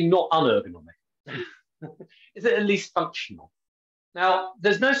about being not unergonomic. Is it at least functional? Now,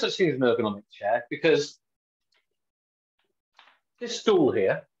 there's no such thing as an ergonomic chair because this stool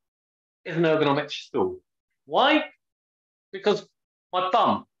here is an ergonomic stool. Why? Because my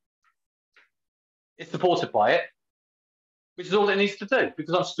bum is supported by it, which is all it needs to do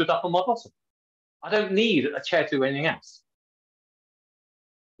because I'm stood up on my bottom. I don't need a chair to do anything else.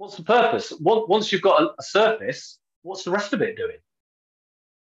 What's the purpose? Once you've got a surface, what's the rest of it doing?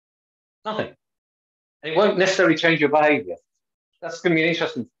 Nothing. And it won't necessarily change your behavior. That's going to be an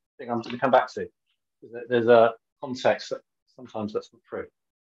interesting thing I'm going to come back to. There's a context that sometimes that's not true.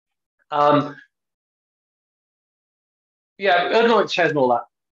 Yeah, ergonomic chairs and all that,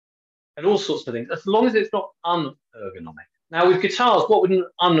 and all sorts of things, as long as it's not unergonomic. Now, with guitars, what would an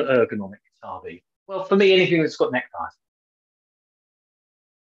unergonomic guitar be? Well, for me, anything that's got neckties.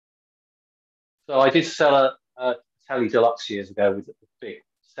 So I did sell a Tele Deluxe years ago with a big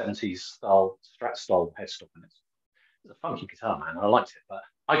 70s style Strat style headstock in it. It's a funky guitar, man. I liked it, but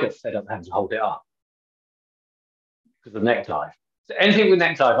I got fed up having to hold it up because of neck dive. So anything with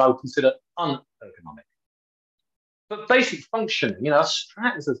neck dive, I would consider unergonomic. But basic functioning, a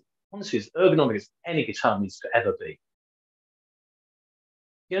Strat is honestly as ergonomic as any guitar needs to ever be.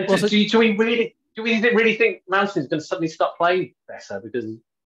 Do we really think Mountain is going to suddenly start playing better because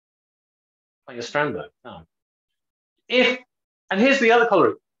playing a Strandberg? No. And here's the other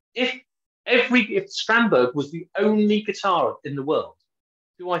color. If Strandberg was the only guitar in the world,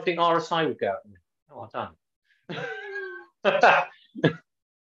 do I think RSI would go out? No, I don't.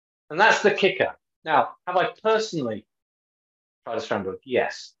 And that's the kicker. Now, have I personally tried a Strandberg?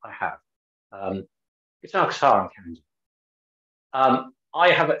 Yes, I have. Guitar and Candy.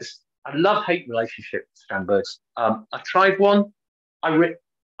 I have a love-hate relationship with Strandbergs. I tried one. I really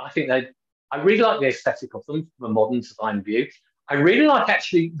like the aesthetic of them from a modern design view. I really like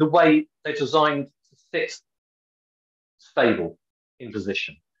actually the way they're designed to sit stable in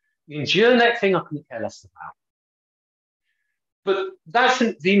position. The Endure neck thing I couldn't care less about. But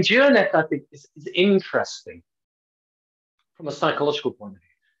the Endure neck, I think, is interesting from a psychological point of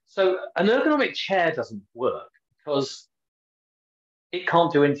view. So an ergonomic chair doesn't work because it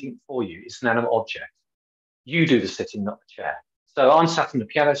can't do anything for you. It's an animate object. You do the sitting, not the chair. So I'm sat in a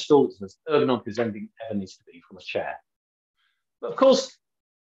piano stool. It's as ergonomic as anything ever needs to be from a chair. But of course,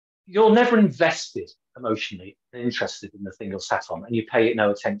 you're never invested emotionally and interested in the thing you're sat on, and you pay it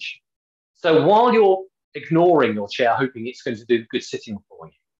no attention. So while you're ignoring your chair, hoping it's going to do good sitting for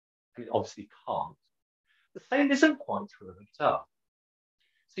you, and it obviously can't, the same isn't quite true of a guitar.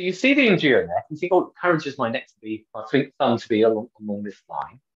 So you see the Endure neck, and you think, oh, it encourages my neck to be, my thumb to be along this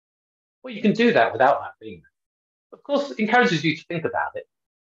line. Well, you can do that without that being there. Of course, it encourages you to think about it.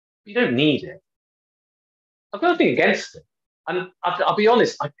 But you don't need it. I've got nothing against it. And I'll be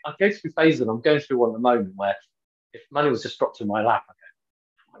honest, I go through phases, and I'm going through one at the moment where if money was just dropped in my lap, I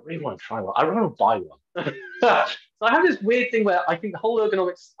go, I really want to try one. I really want to buy one. So I have this weird thing where I think the whole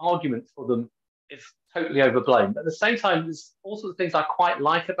ergonomics argument for them is totally overblown. But at the same time, there's all sorts of things I quite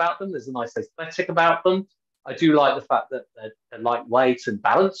like about them. There's a nice aesthetic about them. I do like the fact that they're lightweight and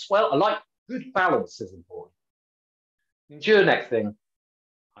balanced well. I like good balance is important. The Endure neck thing,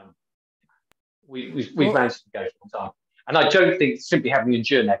 we've managed to go for some time. And I don't think simply having an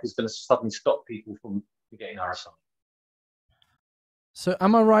Endure neck is going to suddenly stop people from getting RSI. So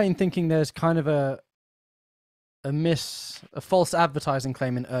am I right in thinking there's kind of a a false advertising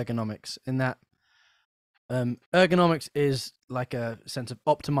claim in ergonomics, in that ergonomics is like a sense of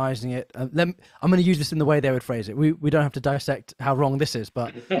optimizing it. I'm going to use this in the way they would phrase it. We don't have to dissect how wrong this is,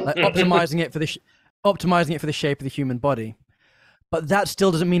 but like optimizing it for the shape of the human body. But that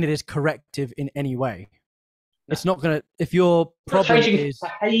still doesn't mean it is corrective in any way. No. It's not going to, if your problem is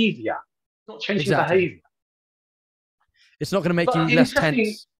behavior, it's not changing behavior. It's not going to make you less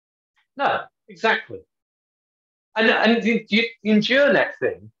tense. No, exactly. And the endure neck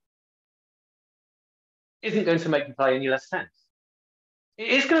thing isn't going to make you play any less tense. It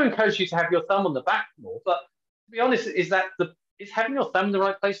is going to encourage you to have your thumb on the back more, but to be honest, is having your thumb in the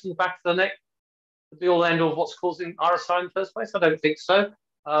right place on the back of the neck the be all end all of what's causing RSI in the first place? I don't think so.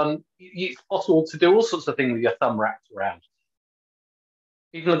 It's possible to do all sorts of things with your thumb wrapped around,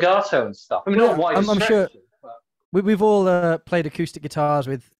 even legato and stuff. I mean, not wide. I'm sure we've all played acoustic guitars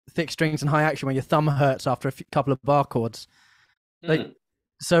with thick strings and high action where your thumb hurts after a couple of bar chords. Like,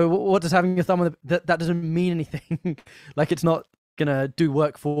 so what does having your thumb on that doesn't mean anything? Like, it's not gonna do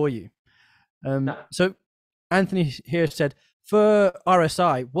work for you. No. So Anthony here said, for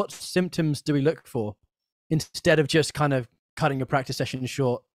RSI, what symptoms do we look for instead of just kind of cutting a practice session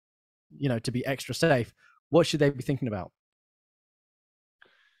short, to be extra safe? What should they be thinking about?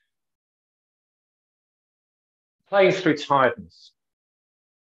 Playing through tiredness,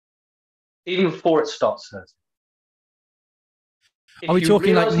 even before it starts hurting. Are we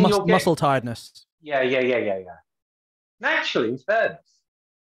talking like muscle tiredness? Yeah. Naturally, in fairness,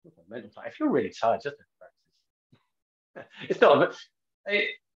 if you're really tired, just practice. It's not.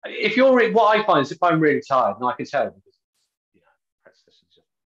 If you're, what I find is if I'm really tired, and I can tell because practice is just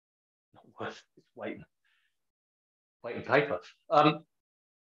not worth its weight in paper.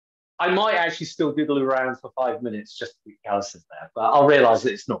 I might actually still doodle around for 5 minutes just to keep calluses there, but I'll realise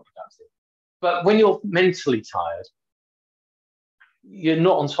that it's not productive. But when you're mentally tired, you're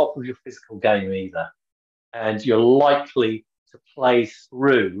not on top of your physical game either, and you're likely to play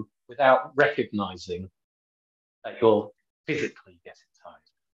through without recognising that you're physically getting tired.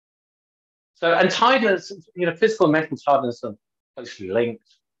 So, and tiredness, physical and mental tiredness are closely linked.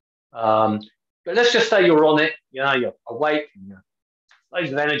 But let's just say you're on it, you're awake, and you're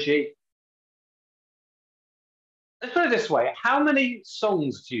loads of energy. Let's put it this way: how many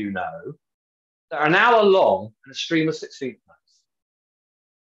songs do you know that are an hour long and a stream of 16th notes?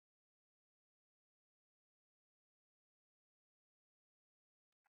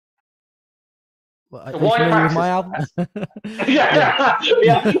 Well, so why familiar with my album? yeah.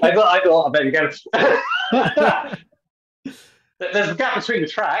 I thought I better go. There's a gap between the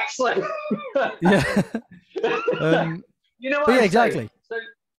tracks. Yeah. What exactly.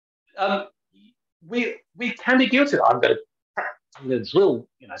 So, we can be guilty. I'm going to drill,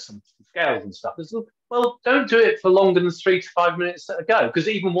 some scales and stuff. Well, don't do it for longer than 3 to 5 minutes at a go, because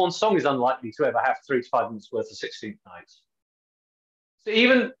even one song is unlikely to ever have 3 to 5 minutes worth of 16th notes. So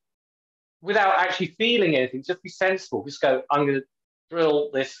even without actually feeling anything, just be sensible. Just go, I'm going to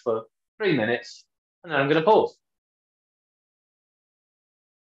drill this for 3 minutes, and then I'm going to pause.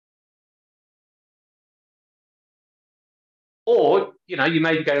 Or, you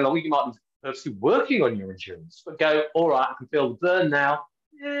may be going along, you might be purposely working on your endurance, but go, all right, I can feel the burn now.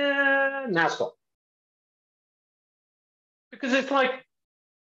 Yeah, now stop. Because it's like,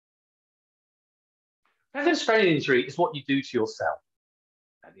 having a strain injury is what you do to yourself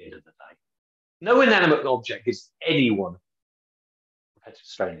at the end of the day. No inanimate object gives anyone repetitive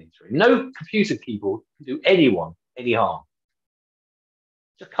strain injury. No computer keyboard can do anyone any harm.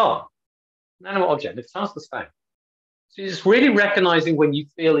 Just can't. Inanimate object, it sounds the same. So you're just really recognizing when you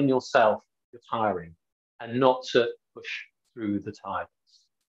feel in yourself you're tiring and not to push through the tiredness.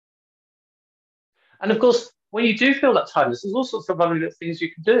 And of course, when you do feel that tiredness, there's all sorts of other little things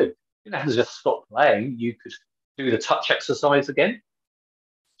you can do. You don't have to just stop playing. You could do the touch exercise again,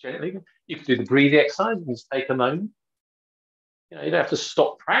 gently. You could do the breathing exercise and just take a moment. You don't have to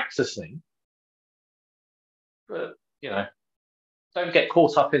stop practicing. But, don't get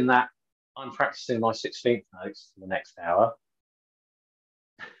caught up in that. I'm practicing my 16th notes for the next hour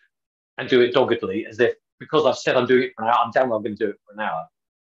and do it doggedly as if, because I've said I'm doing it for an hour, I'm damn well going to do it for an hour.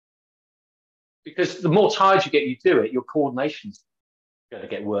 Because the more tired you get you do it, your coordination's going to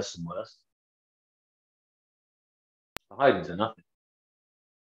get worse and worse. The hidings are nothing.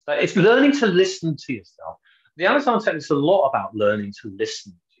 So it's learning to listen to yourself. The Amazon technique is a lot about learning to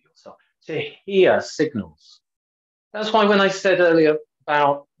listen to yourself, to hear signals. That's why when I said earlier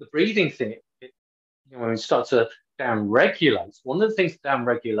about the breathing thing, when we start to down-regulate, one of the things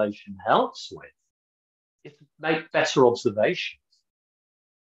down-regulation helps with is to make better observations.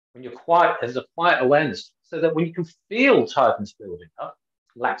 When you're quiet, there's a quiet awareness. so that when you can feel tiredness building up,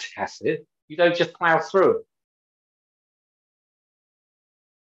 lactic acid, you don't just plow through it.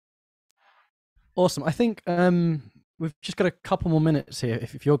 Awesome. I think we've just got a couple more minutes here,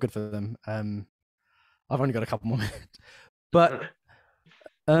 if you're good for them. I've only got a couple more minutes, but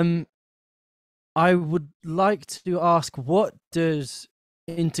I would like to ask, what does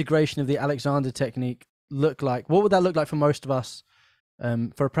integration of the Alexander technique look like? What would that look like for most of us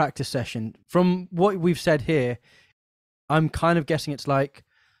for a practice session? From what we've said here, I'm kind of guessing it's like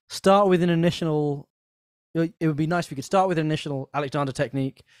start with an initial. It would be nice if we could start with an initial Alexander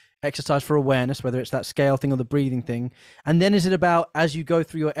technique exercise for awareness, whether it's that scale thing or the breathing thing. And then is it about, as you go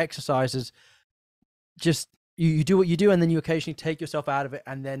through your exercises, just you do what you do, and then you occasionally take yourself out of it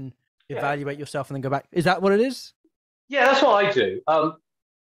and then evaluate yourself and then go back? Is that what it is? Yeah, that's what I do.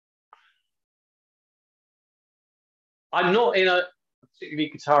 I'm not in a particularly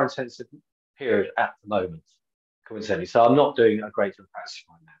guitar intensive period at the moment, coincidentally, so I'm not doing a great deal of practice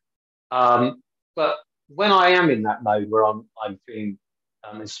right now. But when I am in that mode where I'm feeling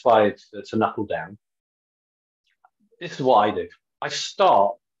inspired to knuckle down, this is what I do. I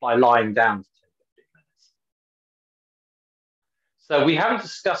start by lying down for 10, 15 minutes. So we haven't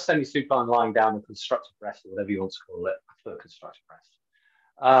discussed semi-supine lying down or constructive rest, or whatever you want to call it. I prefer constructive rest.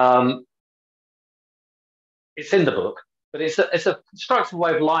 It's in the book, but it's a constructive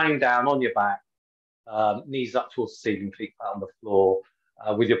way of lying down on your back, knees up towards the ceiling, feet flat on the floor,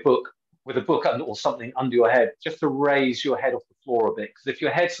 with a book or something under your head, just to raise your head off the floor a bit. Because if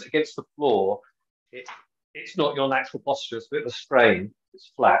your head's against the floor, it's not your natural posture. It's a bit of a strain.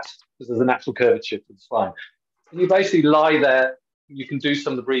 It's flat because there's a natural curvature to the spine. And you basically lie there. You can do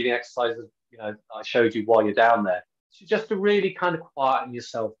some of the breathing exercises, I showed you while you're down there. So just to really kind of quieten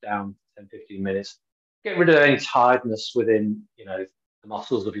yourself down for 10, 15 minutes, get rid of any tiredness within, the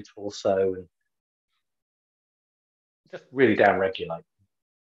muscles of your torso, and just really down regulate.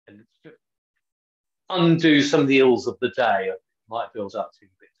 And undo some of the ills of the day that might build up to a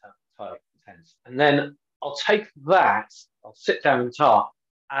bit tired, intense. And then I'll take that, I'll sit down in the guitar,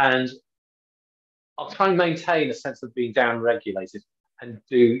 and I'll try and maintain a sense of being down regulated and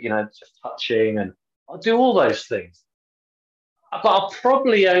do, just touching, and I'll do all those things. But I'll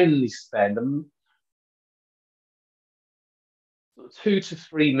probably only spend 2 to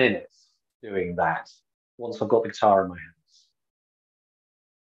 3 minutes doing that once I've got the guitar in my hands.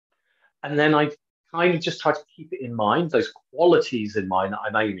 And then I kind of just try to keep it in mind, those qualities in mind that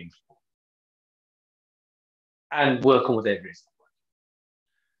I'm aiming for, and work on whatever it is.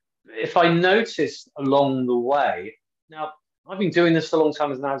 If I notice along the way, now I've been doing this a long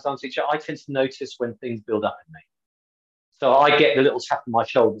time as an Alexander teacher, I tend to notice when things build up in me. So I get the little tap on my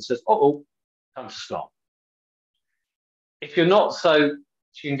shoulder that says, oh, time to stop. If you're not so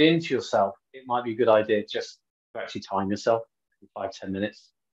tuned into yourself, it might be a good idea just to actually time yourself, 5, 10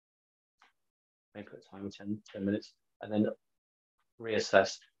 minutes. Maybe put a timer 10 minutes, and then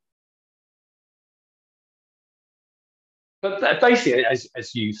reassess. But basically,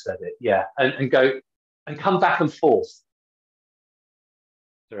 as you said it, yeah, and go and come back and forth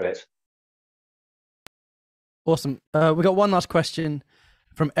through it. Awesome. We got one last question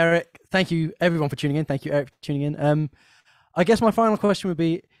from Eric. Thank you, everyone, for tuning in. Thank you, Eric, for tuning in. I guess my final question would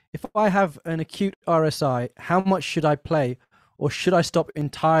be, if I have an acute RSI, how much should I play, or should I stop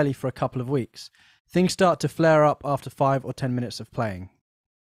entirely for a couple of weeks? Things start to flare up after 5 or 10 minutes of playing.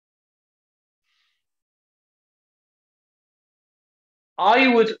 I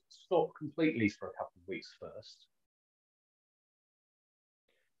would stop completely for a couple of weeks first,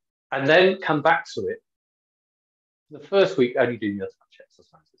 and then come back to it. The first week, only do your touch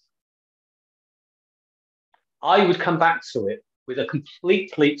exercises. I would come back to it with a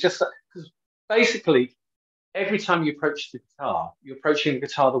completely, just because basically every time you approach the guitar, you're approaching the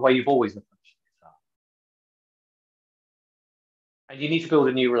guitar the way you've always approached the guitar. And you need to build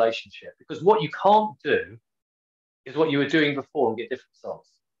a new relationship, because what you can't do is what you were doing before and get different results.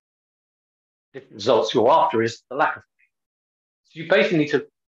 Different results you're after is the lack of thing. So you basically need to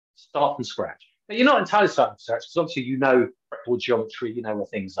start from scratch. But you're not entirely starting from scratch, because obviously you know fretboard geometry, you know where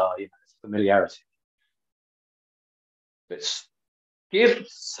things are, it's familiarity. But give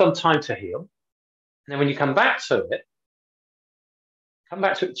some time to heal. And then when you come back to it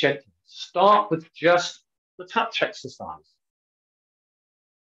gently. Start with just the touch exercise.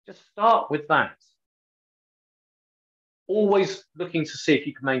 Just start with that. Always looking to see if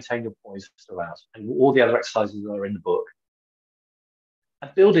you can maintain your poise throughout, and all the other exercises that are in the book,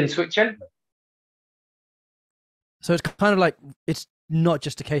 and build into it gently. So it's kind of like, it's not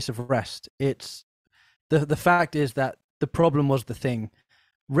just a case of rest. It's the fact is that the problem was the thing.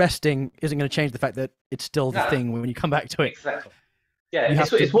 resting isn't going to change the fact that it's still the thing when you come back to it. Exactly. Yeah,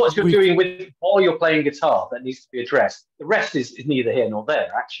 it's what you're doing with while you're playing guitar that needs to be addressed. The rest is neither here nor there,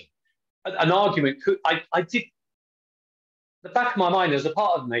 actually. An argument could, I did, the back of my mind, there's a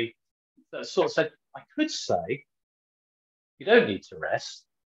part of me that sort of said, I could say, you don't need to rest.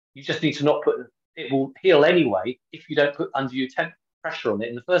 You just need to not put, it will heal anyway if you don't put undue pressure on it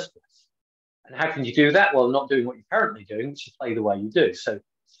in the first place. And how can you do that? Well, not doing what you're currently doing, which is play the way you do. So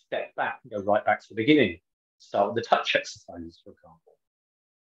step back and go right back to the beginning. Start with the touch exercises, for example.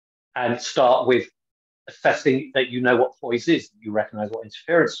 And start with assessing that you know what poise is, you recognize what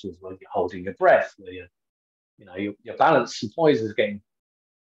interference is, whether you're holding your breath, where your balance and poise is getting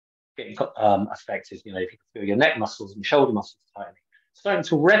affected. If you can feel your neck muscles and shoulder muscles tightening, starting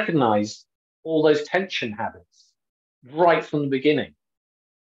to recognize all those tension habits right from the beginning.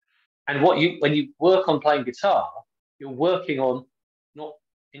 And when you work on playing guitar, you're working on not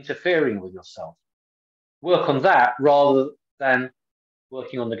interfering with yourself. Work on that rather than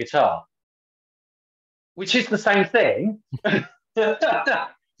working on the guitar, which is the same thing.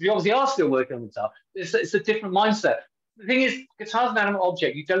 You obviously are still working on the guitar. It's a different mindset. The thing is, guitar's an animate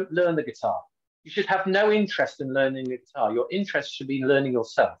object. You don't learn the guitar. You should have no interest in learning the guitar. Your interest should be learning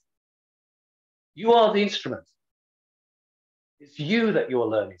yourself. You are the instrument. It's you that you're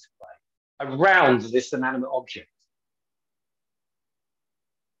learning to play around this inanimate object.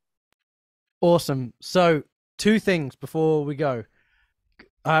 Awesome. So 2 things before we go.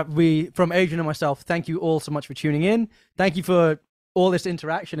 From Adrian and myself, thank you all so much for tuning in. Thank you for all this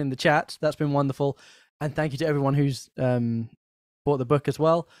interaction in the chat. That's been wonderful. And thank you to everyone who's bought the book as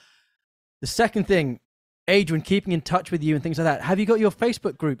well. The second thing, Adrian, keeping in touch with you and things like that. Have you got your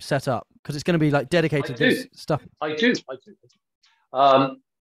Facebook group set up? Because it's going to be like dedicated to this stuff. I do. So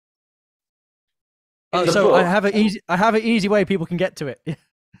I have an easy way people can get to it.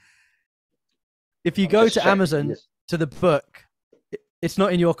 If you go to Amazon to the book, it's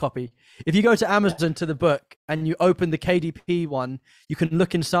not in your copy. If you go to Amazon to the book and you open the KDP one, you can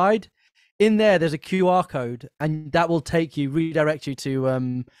look inside. In there's a QR code, and that will redirect you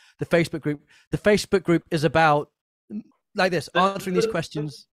to the Facebook group. The Facebook group is about like this, answering these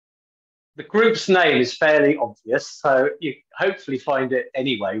questions. The group's name is fairly obvious, so you hopefully find it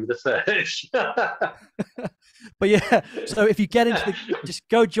anyway with a search. But yeah, so if you get into just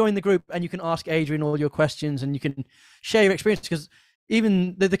go join the group, and you can ask Adrian all your questions, and you can share your experience, because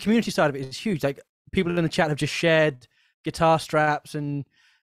even the community side of it is huge. Like, people in the chat have just shared guitar straps, and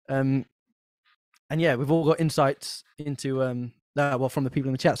yeah, we've all got insights into from the people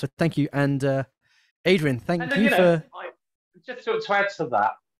in the chat. So thank you, and Adrian, thank you for. Just to add to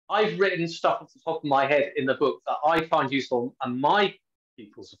that, I've written stuff off the top of my head in the book that I find useful, and my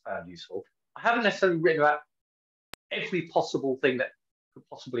pupils have found useful. I haven't necessarily written about every possible thing that could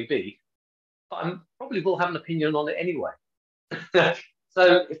possibly be, but I probably will have an opinion on it anyway.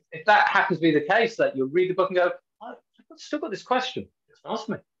 So if that happens to be the case, that you'll read the book and go, I've still got this question, just ask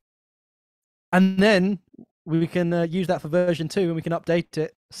me. And then we can use that for version 2, and we can update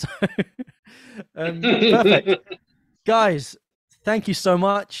it. So, perfect. Guys, thank you so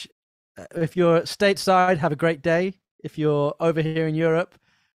much. If you're stateside, have a great day. If you're over here in Europe,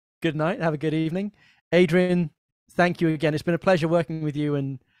 good night. Have a good evening. Adrian, thank you again. It's been a pleasure working with you,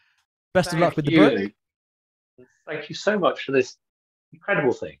 and best of luck with the book. Thank you so much for this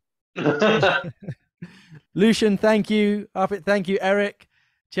incredible thing. Lucian, thank you. Arpit, thank you. Eric,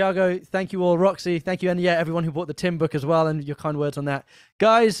 Tiago, thank you all. Roxy, thank you. And yeah, everyone who bought the Tim book as well, and your kind words on that.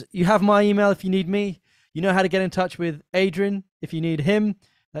 Guys, you have my email if you need me. You know how to get in touch with Adrian if you need him.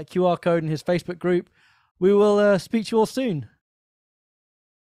 That QR code in his Facebook group. We will speak to you all soon.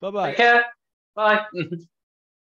 Bye-bye. Take care. Bye.